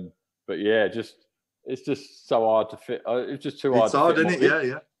 But yeah, it's just so hard to fit. It's just too hard. It's hard, isn't it?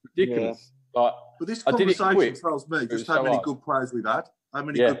 Yeah. Ridiculous. Yeah. But this conversation tells me just how many good players we've had. How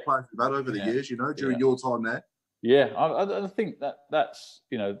many good players we've had over the years, during your time there. Yeah, I think that's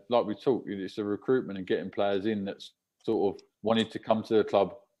like we talked, it's a recruitment and getting players in that's sort of wanted to come to the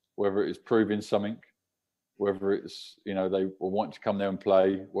club, whether it's proving something, whether it's they want to come there and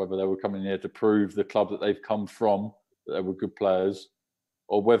play, whether they were coming there to prove the club that they've come from, that they were good players,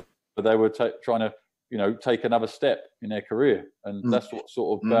 or whether they were trying to take another step in their career. And that's what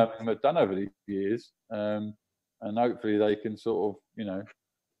sort of Birmingham have done over the years. And hopefully they can sort of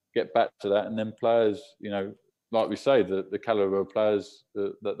get back to that, and then players like we say, the caliber of players,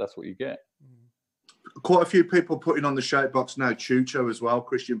 that's what you get. Quite a few people putting on the shout box now, Chucho as well,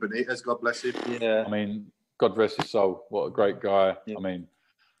 Christian Benitez, God bless him. Yeah. I mean, God rest his soul. What a great guy. Yeah. I mean,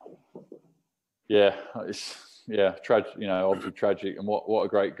 tragic, obviously tragic. And what a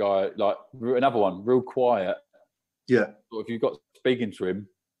great guy. Like, another one, real quiet. Yeah. So if you've got speaking to him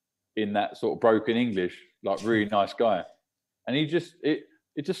in that sort of broken English, like, really nice guy. And it just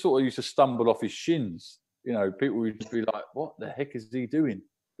sort of used to stumble off his shins. People would just be like, what the heck is he doing?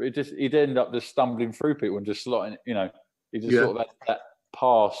 But he'd end up just stumbling through people and just slotting, he just sort of had that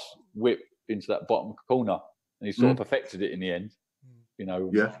pass whip into that bottom corner, and he sort of perfected it in the end.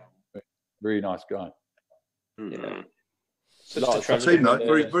 Really nice guy. Yeah. Such Like, a tragedy. Team, though. Yeah.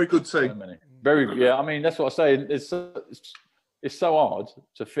 Very, very good So team. many. Very, yeah. I mean, that's what I say. It's so hard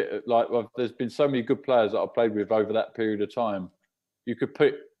to fit. Like, well, there's been so many good players that I played with over that period of time. I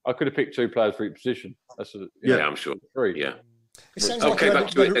could have picked 2 players for each position. That's Yeah, I'm sure. 3. Yeah. It sounds Okay, like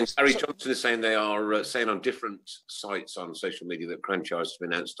back to it. And Harry Johnson is saying they are saying on different sites on social media that franchise has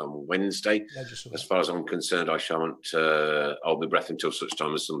been announced on Wednesday. Yeah, just saw As that. far as I'm concerned, I shan't hold my breath until such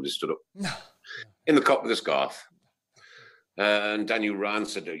time as somebody stood up No. in the cop with a scarf. And Daniel Ryan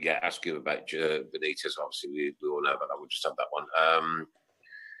said, yeah, ask you about Benitez. Obviously, we all know about that. We'll just have that one.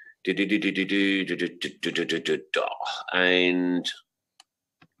 And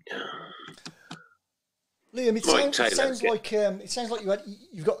Liam, Mike it Taylor, sounds like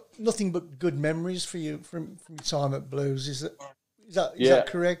you've got nothing but good memories for you from your time at Blues. Is that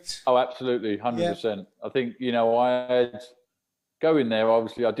correct? Oh, absolutely, 100%. I think I had going there.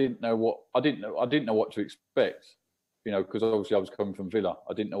 Obviously, I didn't know what to expect. Because obviously I was coming from Villa.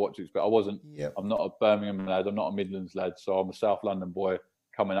 I didn't know what to expect. I'm not a Birmingham lad. I'm not a Midlands lad. So I'm a South London boy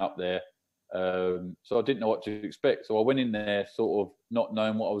coming up there. So I didn't know what to expect. So I went in there sort of not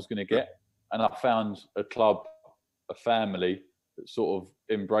knowing what I was going to get. And I found a club, a family that sort of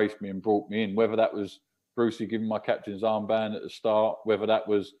embraced me and brought me in. Whether that was Brucey giving my captain's armband at the start, whether that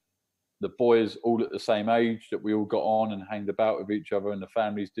was the boys all at the same age that we all got on and hanged about with each other, and the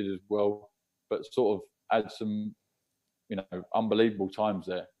families did as well. But sort of had some unbelievable times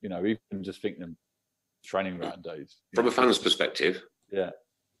there. Even just thinking of training ground days. from a fan's perspective, Yeah.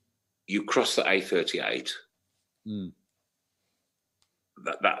 you cross the A38.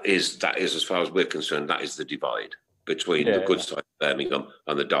 That is, as far as we're concerned, that is the divide between the good side of Birmingham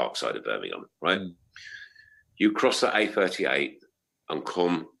and the dark side of Birmingham, right? You cross that A38 and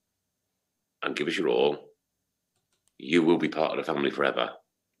come and give us your all. You will be part of the family forever.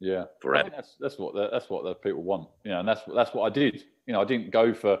 Yeah, forever. I mean, that's what the people want, and that's what I did. I didn't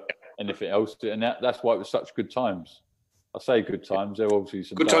go for anything else, and that's why it was such good times. I say good times. There were obviously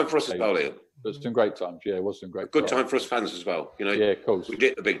some good time for us as well, Liam. But some great times. Yeah, it was some great. Good time for us fans as well. Yeah, of course. We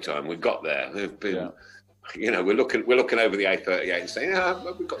did the big time. We got there. We've been, we're looking over the A38 and saying,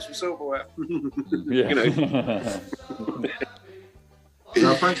 we've got some silverware. Yeah.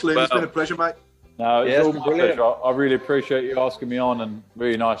 No, thanks, Liam. It's been a pleasure, mate. No, it's all my pleasure. I really appreciate you asking me on, and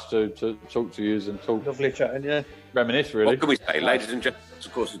really nice to talk to you and talk. Lovely chatting, reminisce, really. What can we say, ladies and gentlemen?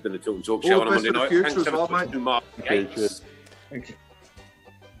 Of course, it's been the Tilton Talk Show on a Monday night. Thanks as well, mate. to Mark Yates. Thank you.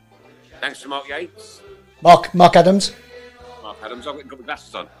 Thanks to Mark Yates. Mark Adams. Mark Adams. I've got my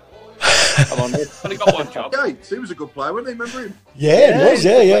glasses on. Come on, Only got one job. Yates, he was a good player, wasn't he? Remember him? Yeah, he was.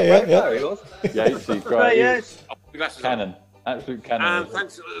 Yeah. He was. Yates, he's great. Yes. Cannon. Absolute cannon. And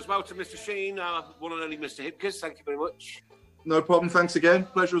thanks as well to Mr. Sheen, one and only Mr. Hipkins. Thank you very much. No problem. Thanks again.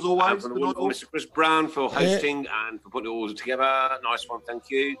 Pleasure as always. And Mr. Chris Brown for hosting and for putting it all together. Nice one. Thank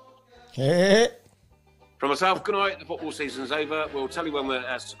you. Yeah. From myself, good night. The football season's over. We'll tell you when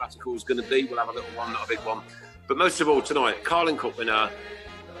our sabbatical is going to be. We'll have a little one, not a big one. But most of all, tonight, Carling Cup winner,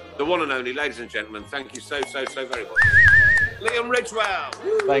 the one and only, ladies and gentlemen, thank you so very much. Liam Ridgewell.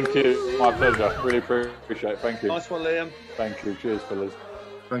 Thank you. My pleasure. Really appreciate it. Thank you. Nice one, Liam. Thank you. Cheers, fellas.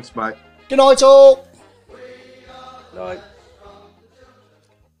 Thanks, mate. Good night, all. Night.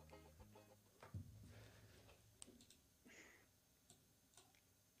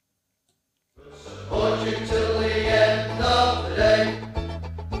 Support you till the end of the day.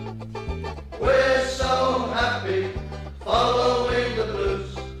 We're so happy following the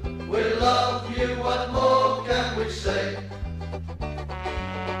Blues. We love you, what more can we say?